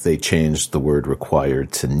 and they changed the word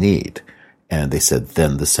required to need. And they said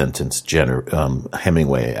then the sentence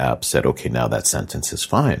Hemingway app said, okay, now that sentence is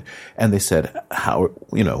fine. And they said, how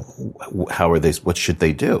are they? What should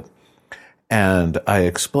they do? And I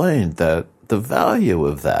explained that the value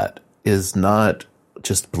of that is not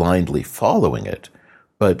just blindly following it,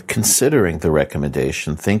 but considering the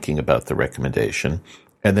recommendation, thinking about the recommendation,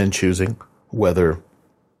 and then choosing whether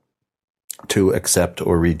to accept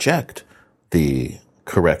or reject the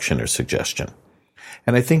correction or suggestion.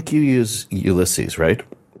 And I think you use Ulysses, right,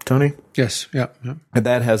 Tony? Yes. Yeah. And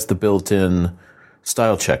that has the built-in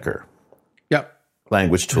style checker. Yep.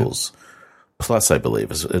 Language Tools Plus, I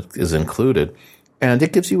believe, is included. And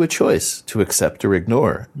it gives you a choice to accept or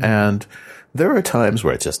ignore. Mm-hmm. And there are times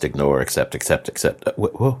where I just ignore, accept.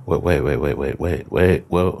 Whoa, wait.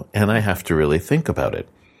 And I have to really think about it.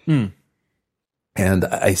 Mm. And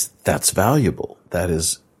that's valuable. That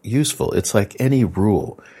is useful. It's like any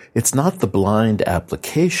rule. It's not the blind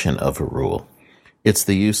application of a rule. It's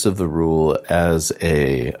the use of the rule as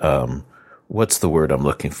a, what's the word I'm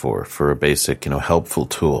looking for a basic, helpful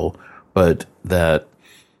tool, but that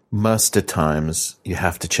must at times you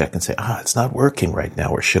have to check and say, it's not working right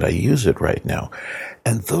now, or should I use it right now?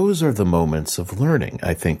 And those are the moments of learning,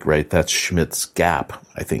 I think, right? That's Schmidt's gap.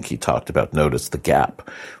 I think he talked about notice the gap,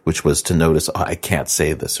 which was to notice, I can't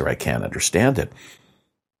say this or I can't understand it.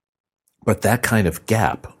 But that kind of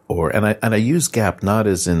gap, and I use gap not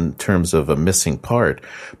as in terms of a missing part,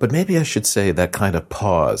 but maybe I should say that kind of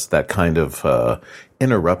pause, that kind of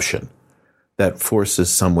interruption that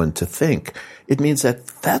forces someone to think. It means that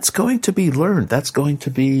that's going to be learned. That's going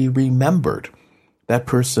to be remembered. That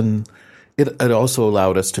person, it also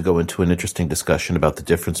allowed us to go into an interesting discussion about the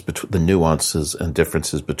difference between the nuances and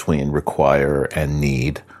differences between require and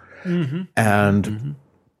need. And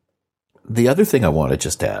the other thing I want to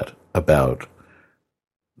just add about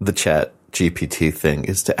the Chat GPT thing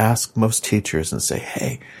is to ask most teachers and say,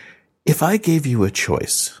 hey, if I gave you a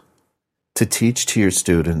choice to teach to your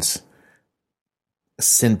students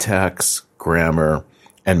syntax, grammar,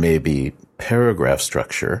 and maybe paragraph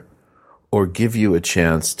structure, or give you a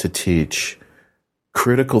chance to teach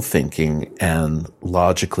critical thinking and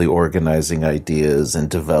logically organizing ideas and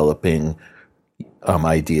developing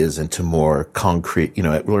ideas into more concrete,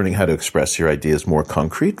 learning how to express your ideas more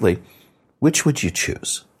concretely, which would you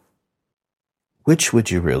choose? Which would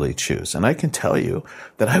you really choose? And I can tell you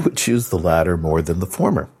that I would choose the latter more than the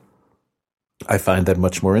former. I find that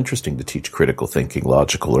much more interesting to teach critical thinking,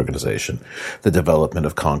 logical organization, the development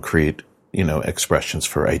of concrete, expressions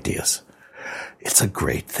for ideas. It's a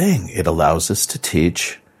great thing. It allows us to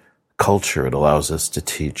teach culture. It allows us to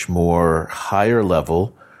teach more higher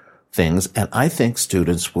level things. And I think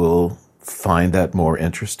students will find that more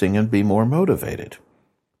interesting and be more motivated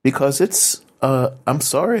because it's, I'm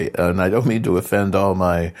sorry, and I don't mean to offend all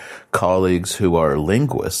my colleagues who are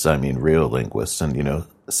linguists. I mean, real linguists and,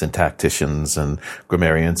 syntacticians and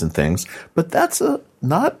grammarians and things, but that's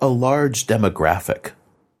not a large demographic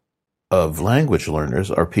of language learners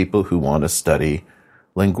are people who want to study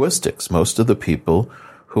linguistics. Most of the people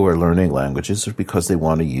who are learning languages are because they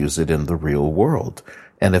want to use it in the real world.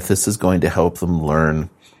 And if this is going to help them learn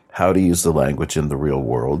how to use the language in the real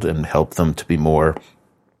world and help them to be more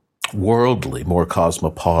worldly, more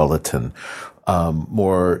cosmopolitan,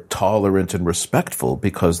 more tolerant and respectful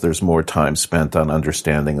because there's more time spent on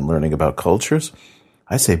understanding and learning about cultures,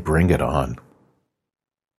 I say bring it on.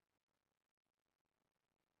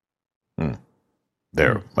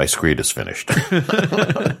 There, my screed is finished.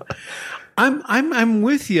 I'm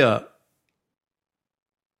with you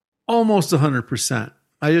almost 100%.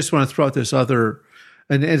 I just want to throw out this other,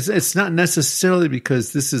 and it's not necessarily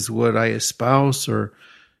because this is what I espouse or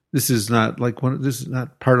this is not this is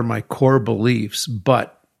not part of my core beliefs,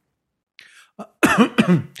 but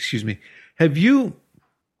excuse me. Have you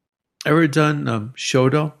ever done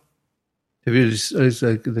Shodo? Have you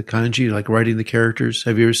the kanji, like writing the characters?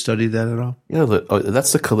 Have you ever studied that at all? Yeah,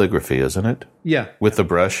 that's the calligraphy, isn't it? Yeah. With the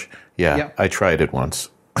brush? Yeah. I tried it once.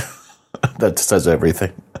 That says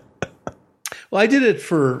everything. Well, I did it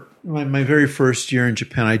for my very first year in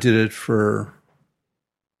Japan. I did it for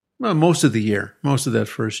most of the year, most of that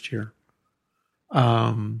first year.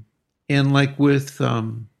 And like with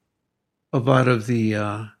a lot of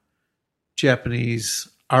the Japanese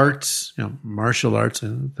arts, martial arts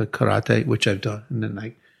and the karate, which I've done. And then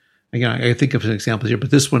I think of an example here,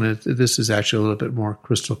 but this one, this is actually a little bit more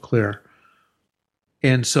crystal clear.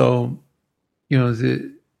 And so,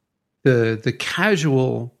 the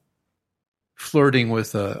casual flirting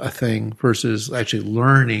with a thing versus actually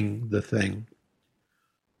learning the thing.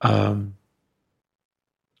 One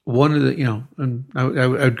of the, and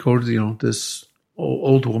I'd go to, this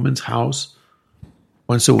old woman's house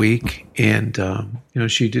once a week, and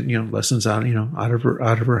she did lessons out of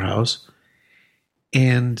her house,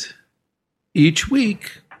 and each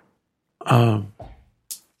week the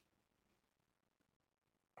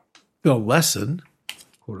lesson,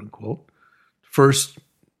 quote unquote, first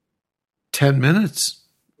 10 minutes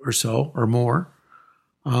or so or more,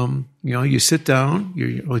 you sit down.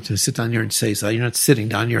 You sit down here and say so. You're not sitting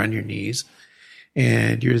down. You're on your knees.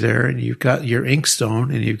 And you're there, and you've got your ink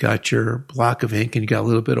stone, and you've got your block of ink, and you got a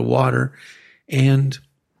little bit of water. And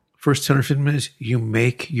first 10 or 15 minutes, you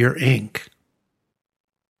make your ink.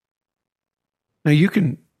 Now you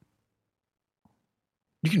can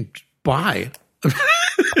buy a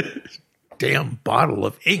damn bottle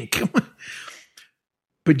of ink,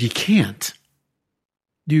 but you can't.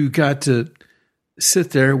 You got to sit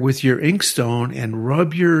there with your ink stone and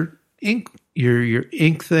rub your ink, your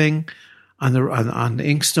ink thing on the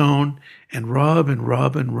ink stone, and rub and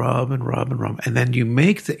rub and rub and rub and rub, and then you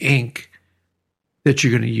make the ink that you're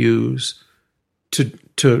going to use to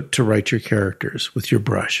write your characters with your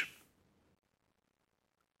brush.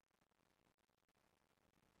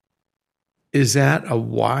 Is that a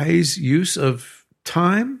wise use of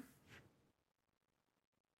time?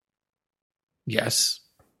 Yes.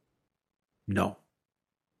 No.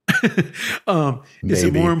 Is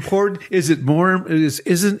it more important? Is it more?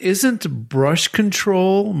 Isn't brush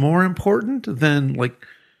control more important than like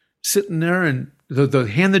sitting there and the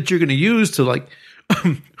hand that you're going to use to like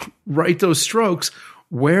write those strokes,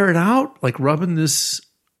 wear it out, like rubbing this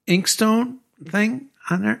inkstone thing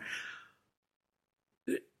on there?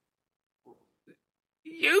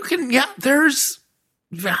 You can, there's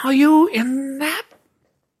value in that,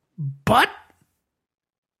 but,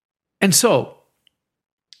 and so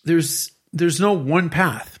there's no one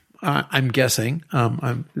path. I'm guessing.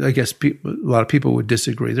 I guess a lot of people would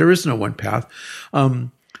disagree. There is no one path.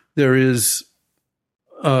 There is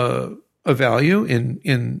a value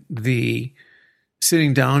in the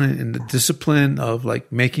sitting down in the discipline of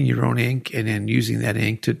like making your own ink and then using that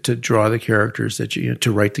ink to draw the characters that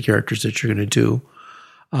to write the characters that you're going to do.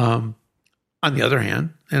 On the other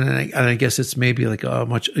hand, and I guess it's maybe like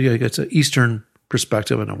it's an Eastern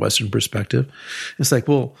perspective and a Western perspective. It's like,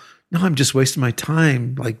 well, no, I'm just wasting my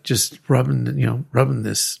time, like just rubbing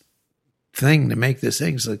this thing to make this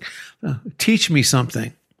thing. It's like, teach me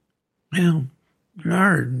something. Well, you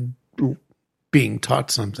are being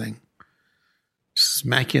taught something.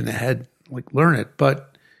 Smack you in the head, like learn it.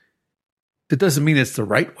 But it doesn't mean it's the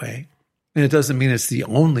right way. And it doesn't mean it's the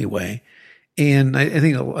only way. And I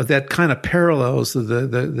think that kind of parallels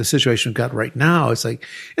the situation we've got right now.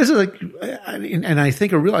 And I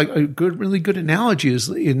think a really good analogy is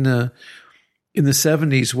in the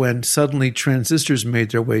 70s when suddenly transistors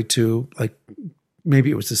made their way to, like,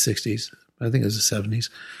 maybe it was the 60s. I think it was the 70s.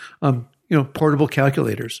 Portable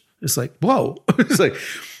calculators. It's like, whoa. It's like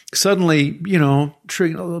suddenly,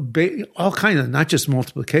 triggering all kinds of, not just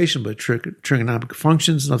multiplication, but trigonometric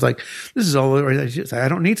functions. And I was like, this is all, I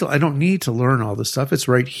don't need to learn all this stuff. It's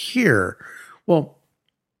right here. Well,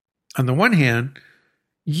 on the one hand,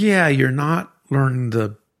 yeah, you're not learning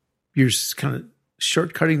you're kind of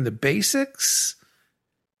shortcutting the basics,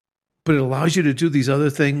 but it allows you to do these other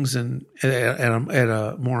things and at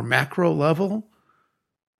a more macro level.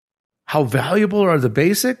 How valuable are the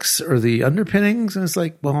basics or the underpinnings? And it's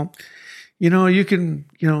like, well, you can,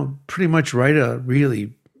 pretty much write a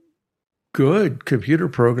really good computer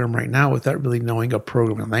program right now without really knowing a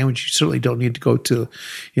programming language. You certainly don't need to go to,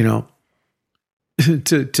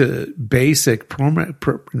 to basic program.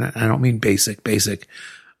 I don't mean basic,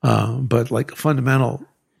 but like fundamental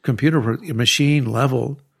machine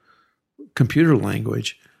level computer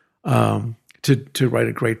language to write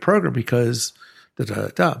a great program because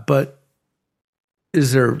But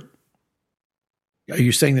are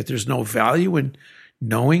you saying that there's no value in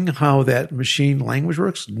knowing how that machine language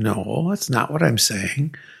works? No, that's not what I'm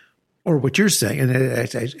saying, or what you're saying. And I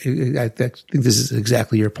think this is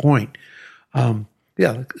exactly your point.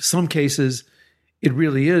 Some cases it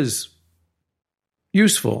really is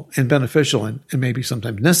useful and beneficial and maybe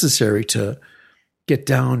sometimes necessary to get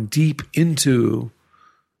down deep into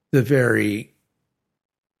the very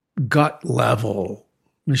gut level,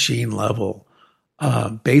 machine level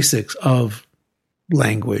basics of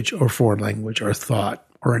language or foreign language or thought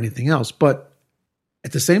or anything else. But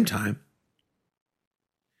at the same time,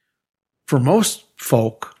 for most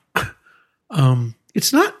folk,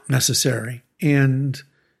 it's not necessary. And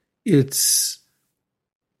it's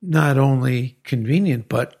not only convenient,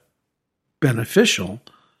 but beneficial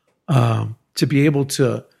to be able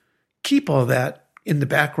to keep all that in the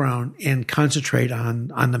background and concentrate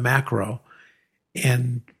on the macro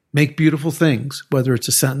and make beautiful things, whether it's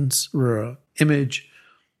a sentence or an image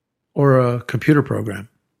or a computer program.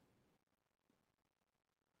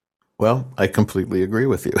 Well, I completely agree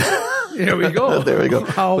with you. There we go. There we go.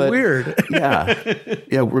 How weird. Yeah.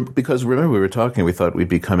 Because remember we were talking, we thought we'd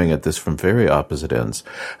be coming at this from very opposite ends.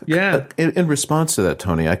 Yeah. In response to that,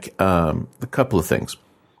 Tony, a couple of things.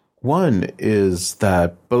 One is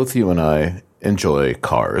that both you and I enjoy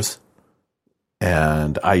cars.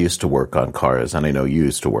 And I used to work on cars, and I know you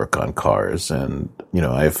used to work on cars. And,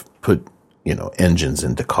 I've put, engines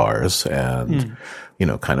into cars and,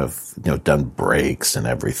 done brakes and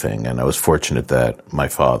everything. And I was fortunate that my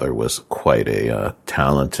father was quite a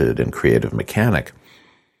talented and creative mechanic.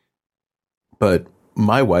 But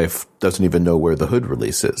my wife doesn't even know where the hood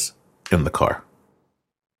release is in the car.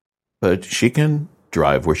 But she can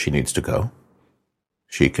drive where she needs to go.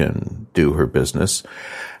 She can do her business.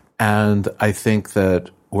 And I think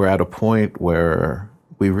that we're at a point where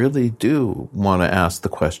we really do want to ask the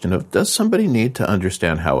question of, does somebody need to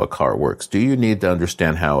understand how a car works? Do you need to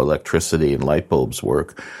understand how electricity and light bulbs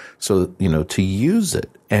work so, to use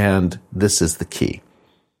it? And this is the key.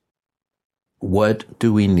 What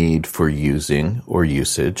do we need for using or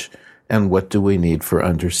usage? And what do we need for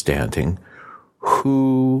understanding?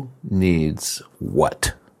 Who needs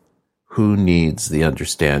what? Who needs the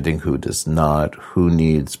understanding? Who does not? Who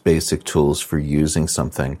needs basic tools for using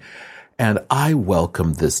something? And I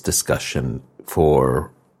welcome this discussion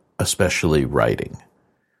for especially writing,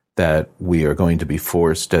 that we are going to be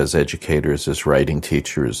forced as educators, as writing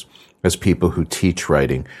teachers, as people who teach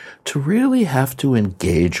writing, to really have to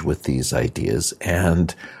engage with these ideas.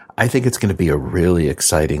 And I think it's going to be a really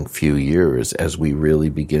exciting few years as we really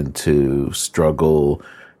begin to struggle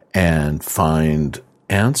and find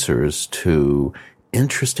answers to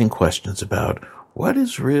interesting questions about what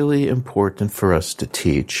is really important for us to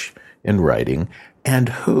teach in writing and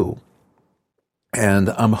who. And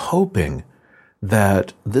I'm hoping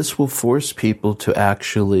that this will force people to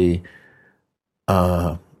actually,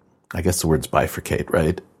 I guess the word's bifurcate,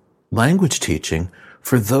 right? Language teaching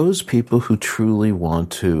for those people who truly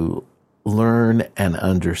want to learn and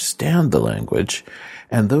understand the language,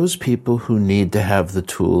 and those people who need to have the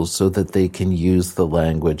tools so that they can use the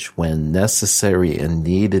language when necessary and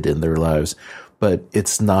needed in their lives, but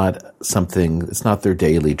it's not their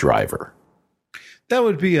daily driver. That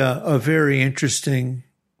would be a very interesting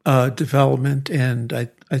development, and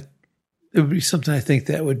it would be something I think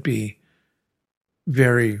that would be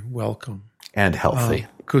very welcome and healthy.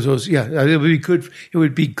 Because it would be good. It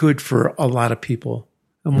would be good for a lot of people,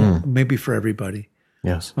 maybe for everybody.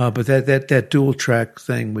 Yes, but that dual track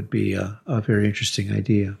thing would be a very interesting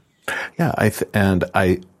idea. Yeah, I've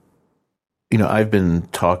been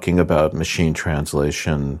talking about machine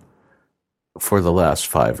translation for the last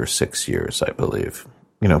 5 or 6 years, I believe,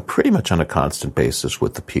 pretty much on a constant basis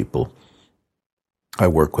with the people I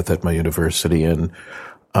work with at my university, and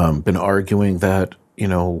been arguing that,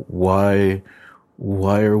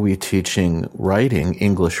 why are we teaching writing,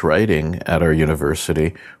 English writing at our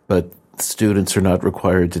university, but students are not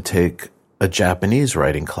required to take a Japanese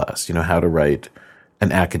writing class, how to write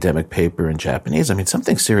an academic paper in Japanese. I mean,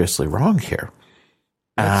 something's seriously wrong here.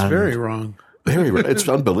 That's very wrong. It's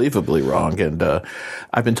unbelievably wrong. And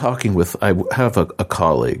I've been talking I have a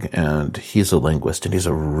colleague, and he's a linguist, and he's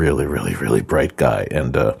a really, really, really bright guy.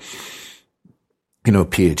 And,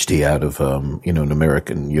 PhD out of, an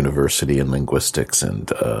American university in linguistics,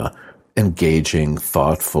 and engaging,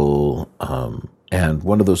 thoughtful, and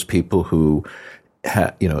one of those people who,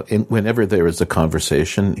 whenever there is a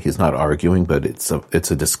conversation, he's not arguing, but it's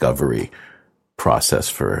a discovery process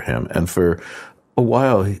for him. And for a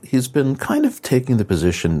while, he's been kind of taking the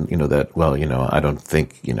position, that, I don't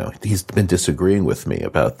think, he's been disagreeing with me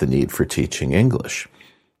about the need for teaching English.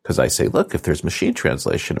 Because I say, look, if there's machine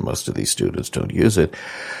translation and most of these students don't use it.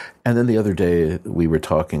 And then the other day we were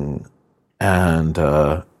talking, and,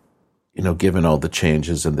 given all the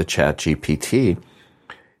changes in the Chat GPT, he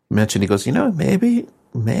mentioned, he goes, maybe,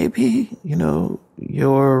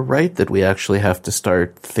 you're right that we actually have to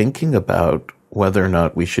start thinking about whether or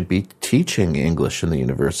not we should be teaching English in the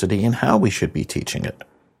university and how we should be teaching it.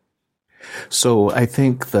 So I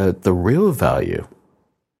think that the real value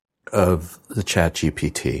of the Chat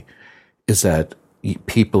GPT is that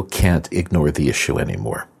people can't ignore the issue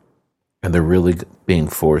anymore, and they're really being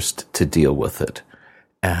forced to deal with it.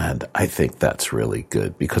 And I think that's really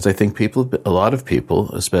good, because I think a lot of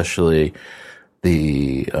people, especially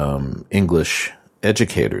the English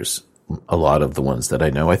educators, a lot of the ones that I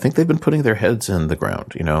know, I think they've been putting their heads in the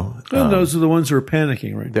ground, And those are the ones who are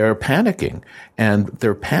panicking, right? They're panicking, and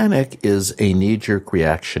their panic is a knee-jerk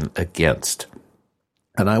reaction against.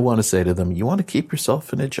 And I want to say to them, you want to keep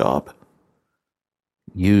yourself in a job?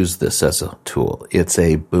 Use this as a tool. It's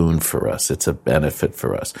a boon for us. It's a benefit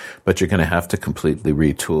for us. But you're going to have to completely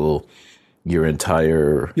retool your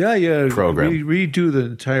entire program. Redo the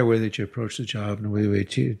entire way that you approach the job and the way you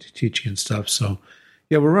teaching and stuff. So,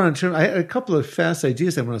 yeah, we're running. I had a couple of fast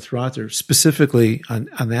ideas I want to throw out there specifically on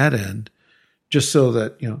that end, just so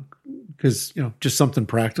that, because, just something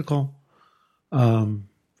practical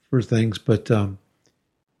for things. But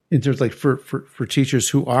in terms like for teachers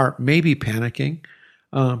who are maybe panicking,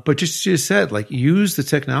 but just said, like, use the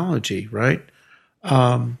technology, right?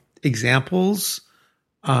 Examples,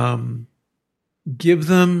 give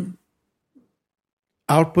them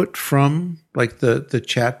output from like the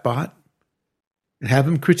chat bot and have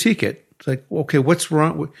them critique it. It's like, okay, what's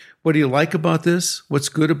wrong? What do you like about this? What's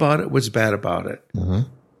good about it? What's bad about it?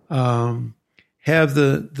 Mm-hmm. Have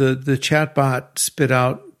the chat bot spit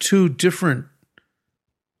out 2 different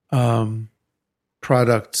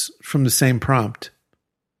products from the same prompt,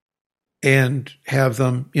 and have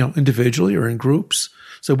them, individually or in groups.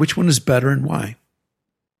 So which one is better and why?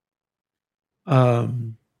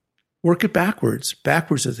 Work it backwards.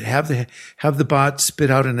 Have the bot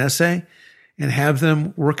spit out an essay, and have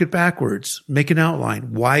them work it backwards. Make an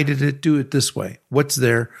outline. Why did it do it this way? What's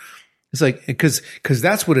there? It's like, because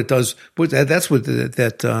that's what it does. That's what the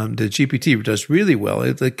GPT does really well.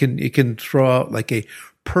 It can throw out like a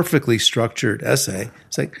perfectly structured essay.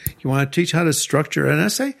 It's like, you want to teach how to structure an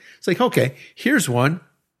essay? It's like, okay, here's one,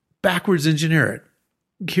 backwards engineer it.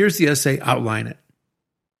 Here's the essay, outline it.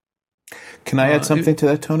 Can I add something to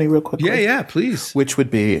that, Tony, real quickly? Yeah, please. Which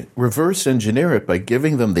would be reverse engineer it by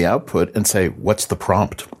giving them the output and say, what's the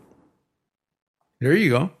prompt? There you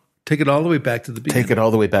go. Take it all the way back to the beginning. Take it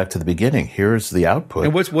all the way back to the beginning. Here's the output.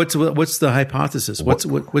 And what's the hypothesis?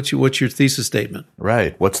 What's your thesis statement?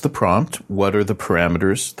 Right. What's the prompt? What are the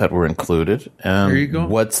parameters that were included? And there you go.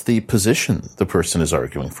 What's the position the person is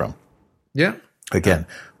arguing from? Yeah. Again,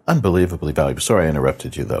 unbelievably valuable. Sorry I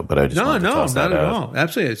interrupted you, though, but I just wanted to toss that not at out. all.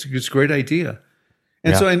 Absolutely. It's a great idea.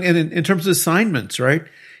 And so in terms of assignments, right,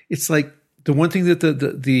 it's like the one thing that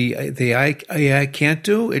the AI can't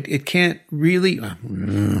do, it can't really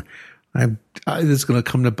this is going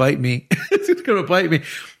to come to bite me. It's going to bite me.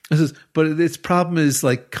 But its problem is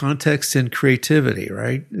like context and creativity,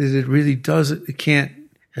 right? It really doesn't. It can't.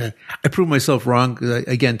 I proved myself wrong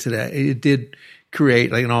again today. It did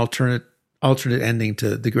create like an alternate ending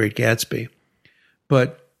to The Great Gatsby,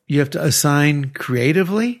 but you have to assign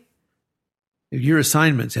creatively. Your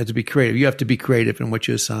assignments have to be creative. You have to be creative in what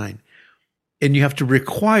you assign, and you have to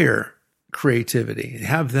require creativity.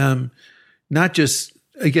 Have them not just.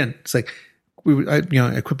 Again, it's like I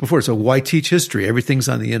quit before. So why teach history? Everything's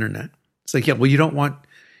on the internet. It's like, yeah, well, you don't want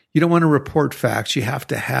to report facts. You have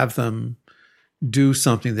to have them do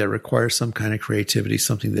something that requires some kind of creativity,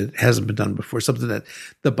 something that hasn't been done before, something that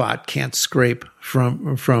the bot can't scrape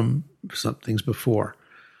from some things before.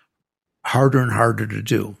 Harder and harder to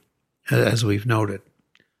do, as we've noted.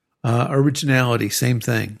 Originality, same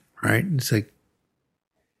thing, right? It's like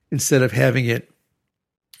instead of having it.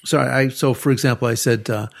 So for example, I said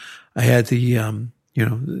I had the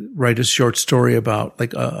write a short story about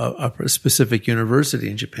like a specific university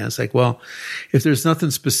in Japan. It's like, well, if there's nothing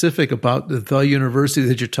specific about the university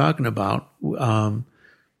that you're talking about, or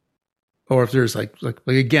if there's like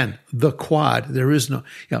again the quad, there is no.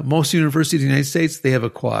 Most universities in the United States they have a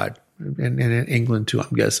quad, and in England too,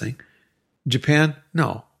 I'm guessing. Japan,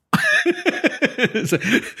 no. So,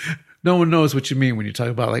 no one knows what you mean when you talk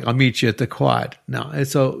about like I'll meet you at the quad. No, and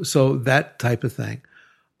so that type of thing,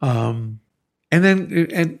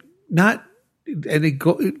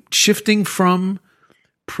 shifting from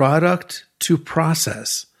product to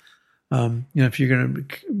process. If you're going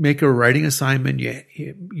to make a writing assignment,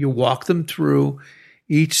 you walk them through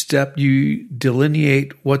each step. You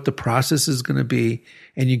delineate what the process is going to be,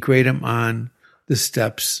 and you grade them on the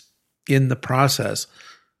steps in the process.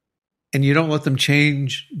 And you don't let them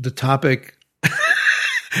change the topic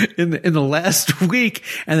in the last week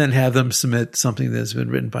and then have them submit something that's been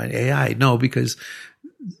written by AI. No, because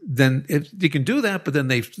then if you can do that, but then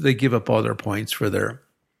they give up all their points for their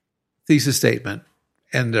thesis statement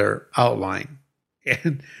and their outline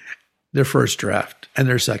and their first draft and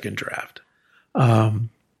their second draft.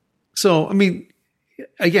 So, I mean,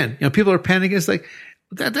 again, people are panicking. It's like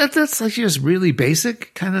that's like just really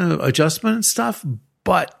basic kind of adjustment and stuff,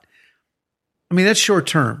 but I mean, that's short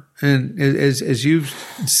term. And as you've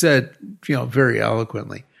said, very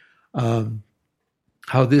eloquently,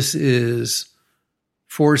 how this is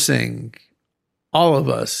forcing all of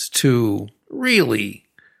us to really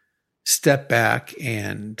step back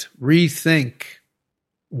and rethink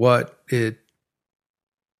what it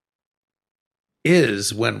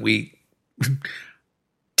is when we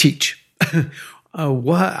teach.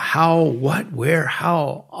 What, how, what, where,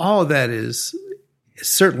 how, all of that is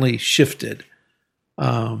certainly shifted.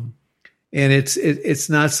 And it's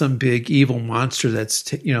not some big evil monster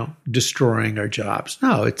that's destroying our jobs.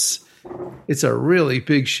 No, it's a really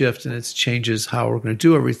big shift, and it changes how we're going to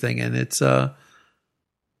do everything. And it's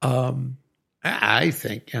I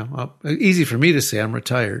think easy for me to say I'm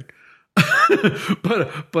retired,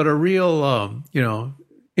 but a real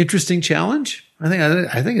interesting challenge. I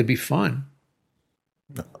think it'd be fun.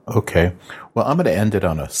 Okay, well, I'm going to end it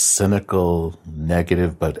on a cynical,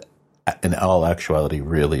 negative, but in all actuality,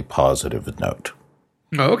 really positive note.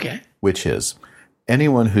 Oh, okay. Which is,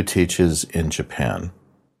 anyone who teaches in Japan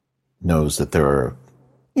knows that there are,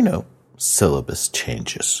 syllabus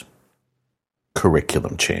changes,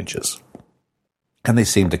 curriculum changes. And they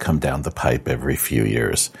seem to come down the pipe every few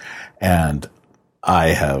years. And I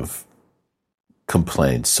have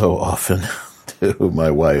complained so often to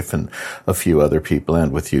my wife and a few other people,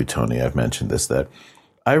 and with you, Tony, I've mentioned this, that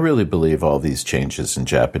I really believe all these changes in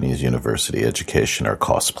Japanese university education are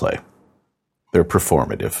cosplay. They're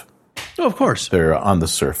performative. Oh, of course. They're on the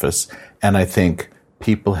surface. And I think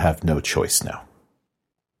people have no choice now.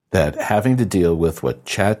 That having to deal with what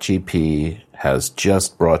ChatGPT has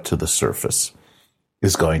just brought to the surface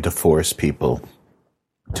is going to force people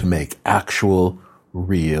to make actual,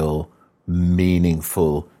 real,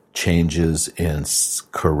 meaningful changes in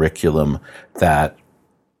curriculum that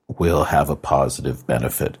will have a positive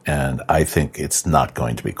benefit. And I think it's not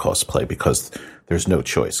going to be cosplay, because There's no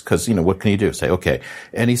choice because, what can you do? Say, okay,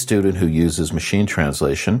 any student who uses machine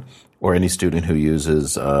translation or any student who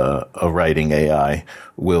uses a writing AI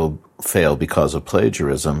will fail because of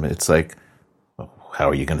plagiarism. It's like, how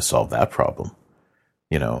are you going to solve that problem?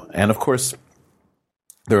 And of course,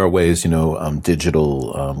 there are ways,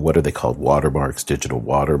 digital, what are they called? Watermarks, digital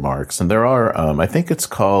watermarks. And there are, I think it's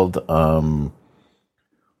called,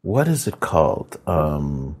 what is it called?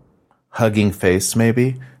 Huggingface,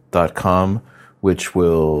 maybe, .com, which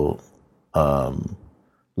will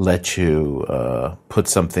let you put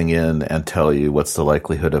something in and tell you what's the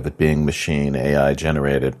likelihood of it being machine AI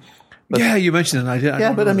generated. But, yeah, you mentioned it.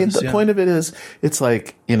 The point of it is, it's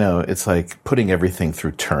like putting everything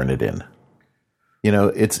through Turnitin.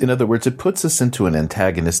 In other words, it puts us into an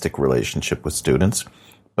antagonistic relationship with students,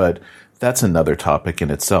 but that's another topic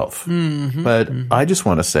in itself. I just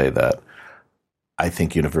want to say that I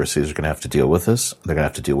think universities are going to have to deal with this. They're going to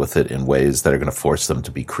have to deal with it in ways that are going to force them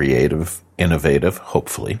to be creative, innovative,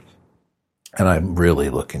 hopefully. And I'm really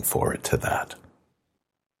looking forward to that.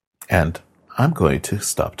 And I'm going to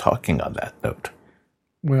stop talking on that note.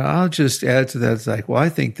 Well, I'll just add to that. It's like, I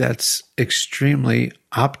think that's extremely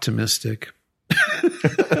optimistic.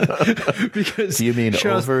 Because do you mean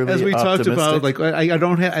Charles, overly as we optimistic? talked about, like I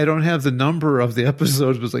don't have the number of the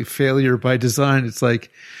episodes, but it's like failure by design. It's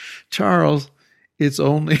like, Charles, it's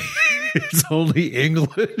only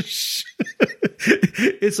English.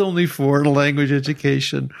 It's only foreign language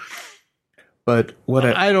education. But what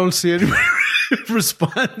I don't see anybody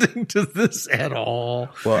responding to this at all.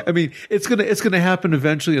 Well, I mean, it's gonna happen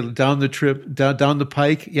eventually down the trip, down the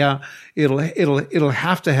pike. Yeah, it'll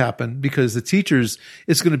have to happen because the teachers.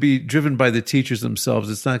 It's going to be driven by the teachers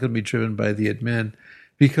themselves. It's not going to be driven by the admin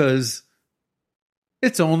because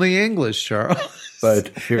it's only English, Charles.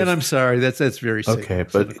 But and I'm sorry, that's very okay.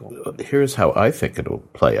 cynical. But here's how I think it'll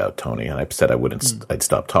play out, Tony. And I said I wouldn't. I'd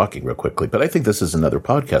stop talking real quickly. But I think this is another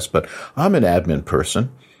podcast. But I'm an admin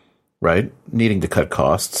person, right? Needing to cut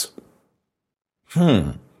costs.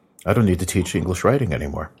 I don't need to teach English writing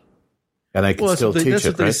anymore, and I can still teach it. That's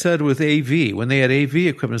what they said with AV when they had AV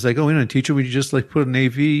equipment. It's like, oh, we don't teach it. We just put an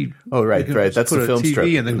AV. Oh, right. That's the film strip.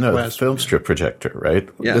 The film strip projector, right?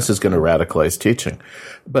 Yeah. This is going to radicalize teaching,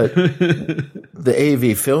 but the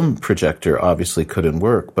AV film projector obviously couldn't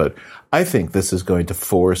work. But I think this is going to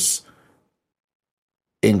force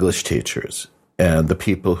English teachers and the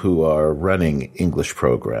people who are running English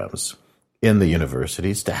programs in the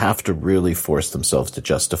universities to have to really force themselves to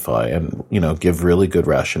justify and, give really good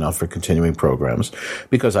rationale for continuing programs.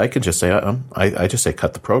 Because I could just say, I just say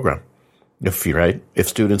cut the program. If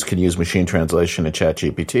students can use machine translation and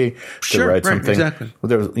ChatGPT to write something, exactly.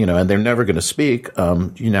 And they're never going to speak, now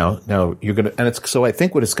you're going to, and so I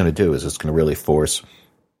think what it's going to do is it's going to really force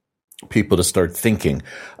people to start thinking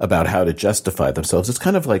about how to justify themselves. It's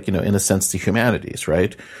kind of like, in a sense, the humanities,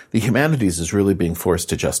 right? The humanities is really being forced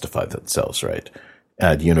to justify themselves, right?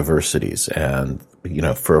 At universities. And,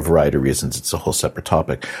 for a variety of reasons, it's a whole separate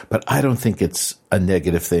topic. But I don't think it's a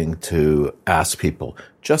negative thing to ask people,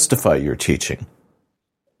 justify your teaching.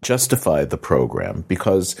 Justify the program,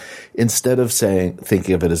 because instead of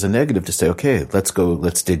thinking of it as a negative, to say, okay,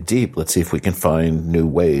 let's dig deep. Let's see if we can find new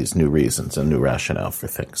ways, new reasons, and new rationale for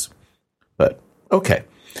things. But, okay.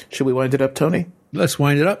 Should we wind it up, Tony? Let's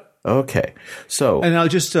wind it up. Okay. So. And I'll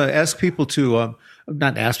just ask people to,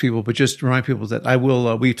 not ask people, but just remind people that I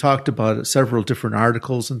will, we talked about several different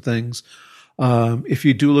articles and things. If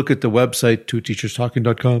you do look at the website,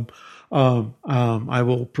 twoteacherstalking.com, I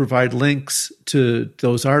will provide links to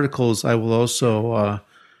those articles. I will also,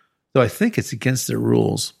 though I think it's against their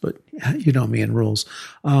rules, but you know me and rules.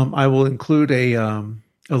 I will include a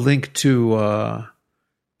link to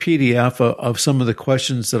PDF of some of the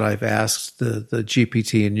questions that I've asked the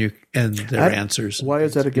GPT and their answers. Why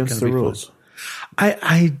is that against the rules? Fun.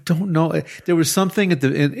 I don't know. There was something at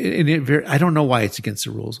I don't know why it's against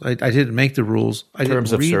the rules. I didn't make the rules. I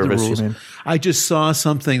didn't read the rules. You mean? I just saw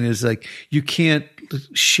something that's like, you can't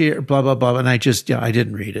share blah, blah, blah. And I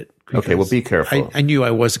didn't read it. Okay. Well, be careful. I knew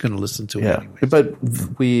I wasn't going to listen to it anyway. But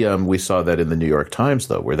we saw that in the New York Times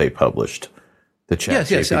though, where they published the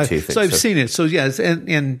ChatGPT thing. So I've seen it. So yes. And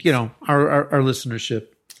our listenership.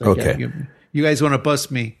 So, okay. Yeah, you guys want to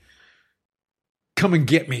bust me? Come and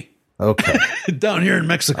get me. Okay. Down here in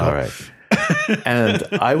Mexico. All right. And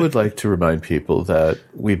I would like to remind people that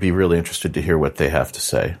we'd be really interested to hear what they have to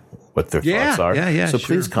say, what their thoughts are. Yeah, so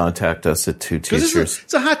please contact us at Two Teachers.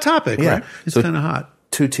 It's a hot topic, right? It's kind of hot.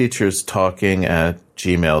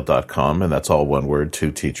 twoteacherstalking@gmail.com, and that's all one word,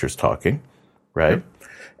 Two Teachers Talking, right?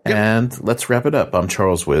 Yep. And let's wrap it up. I'm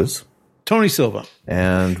Charles Wiz. Tony Silva.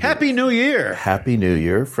 And Happy New Year. Happy New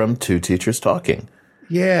Year from Two Teachers Talking.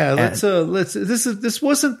 Yeah, this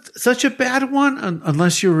wasn't such a bad one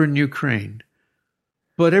unless you were in Ukraine.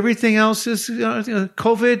 But everything else is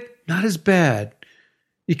COVID, not as bad.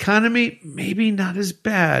 Economy, maybe not as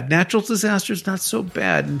bad. Natural disasters, not so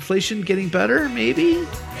bad. Inflation getting better, maybe.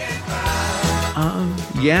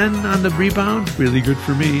 Yen on the rebound, really good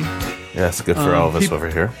for me. Yeah, it's good for all of us over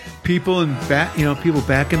here. People back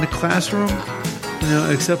in the classroom,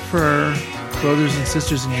 except for our brothers and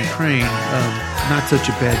sisters in Ukraine, not such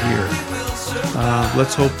a bad year.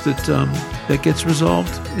 Let's hope that that gets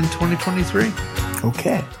resolved in 2023.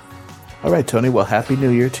 Okay. All right, Tony. Well, Happy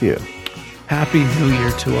New Year to you. Happy New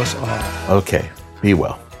Year to us all. Okay. Be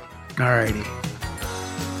well. All righty.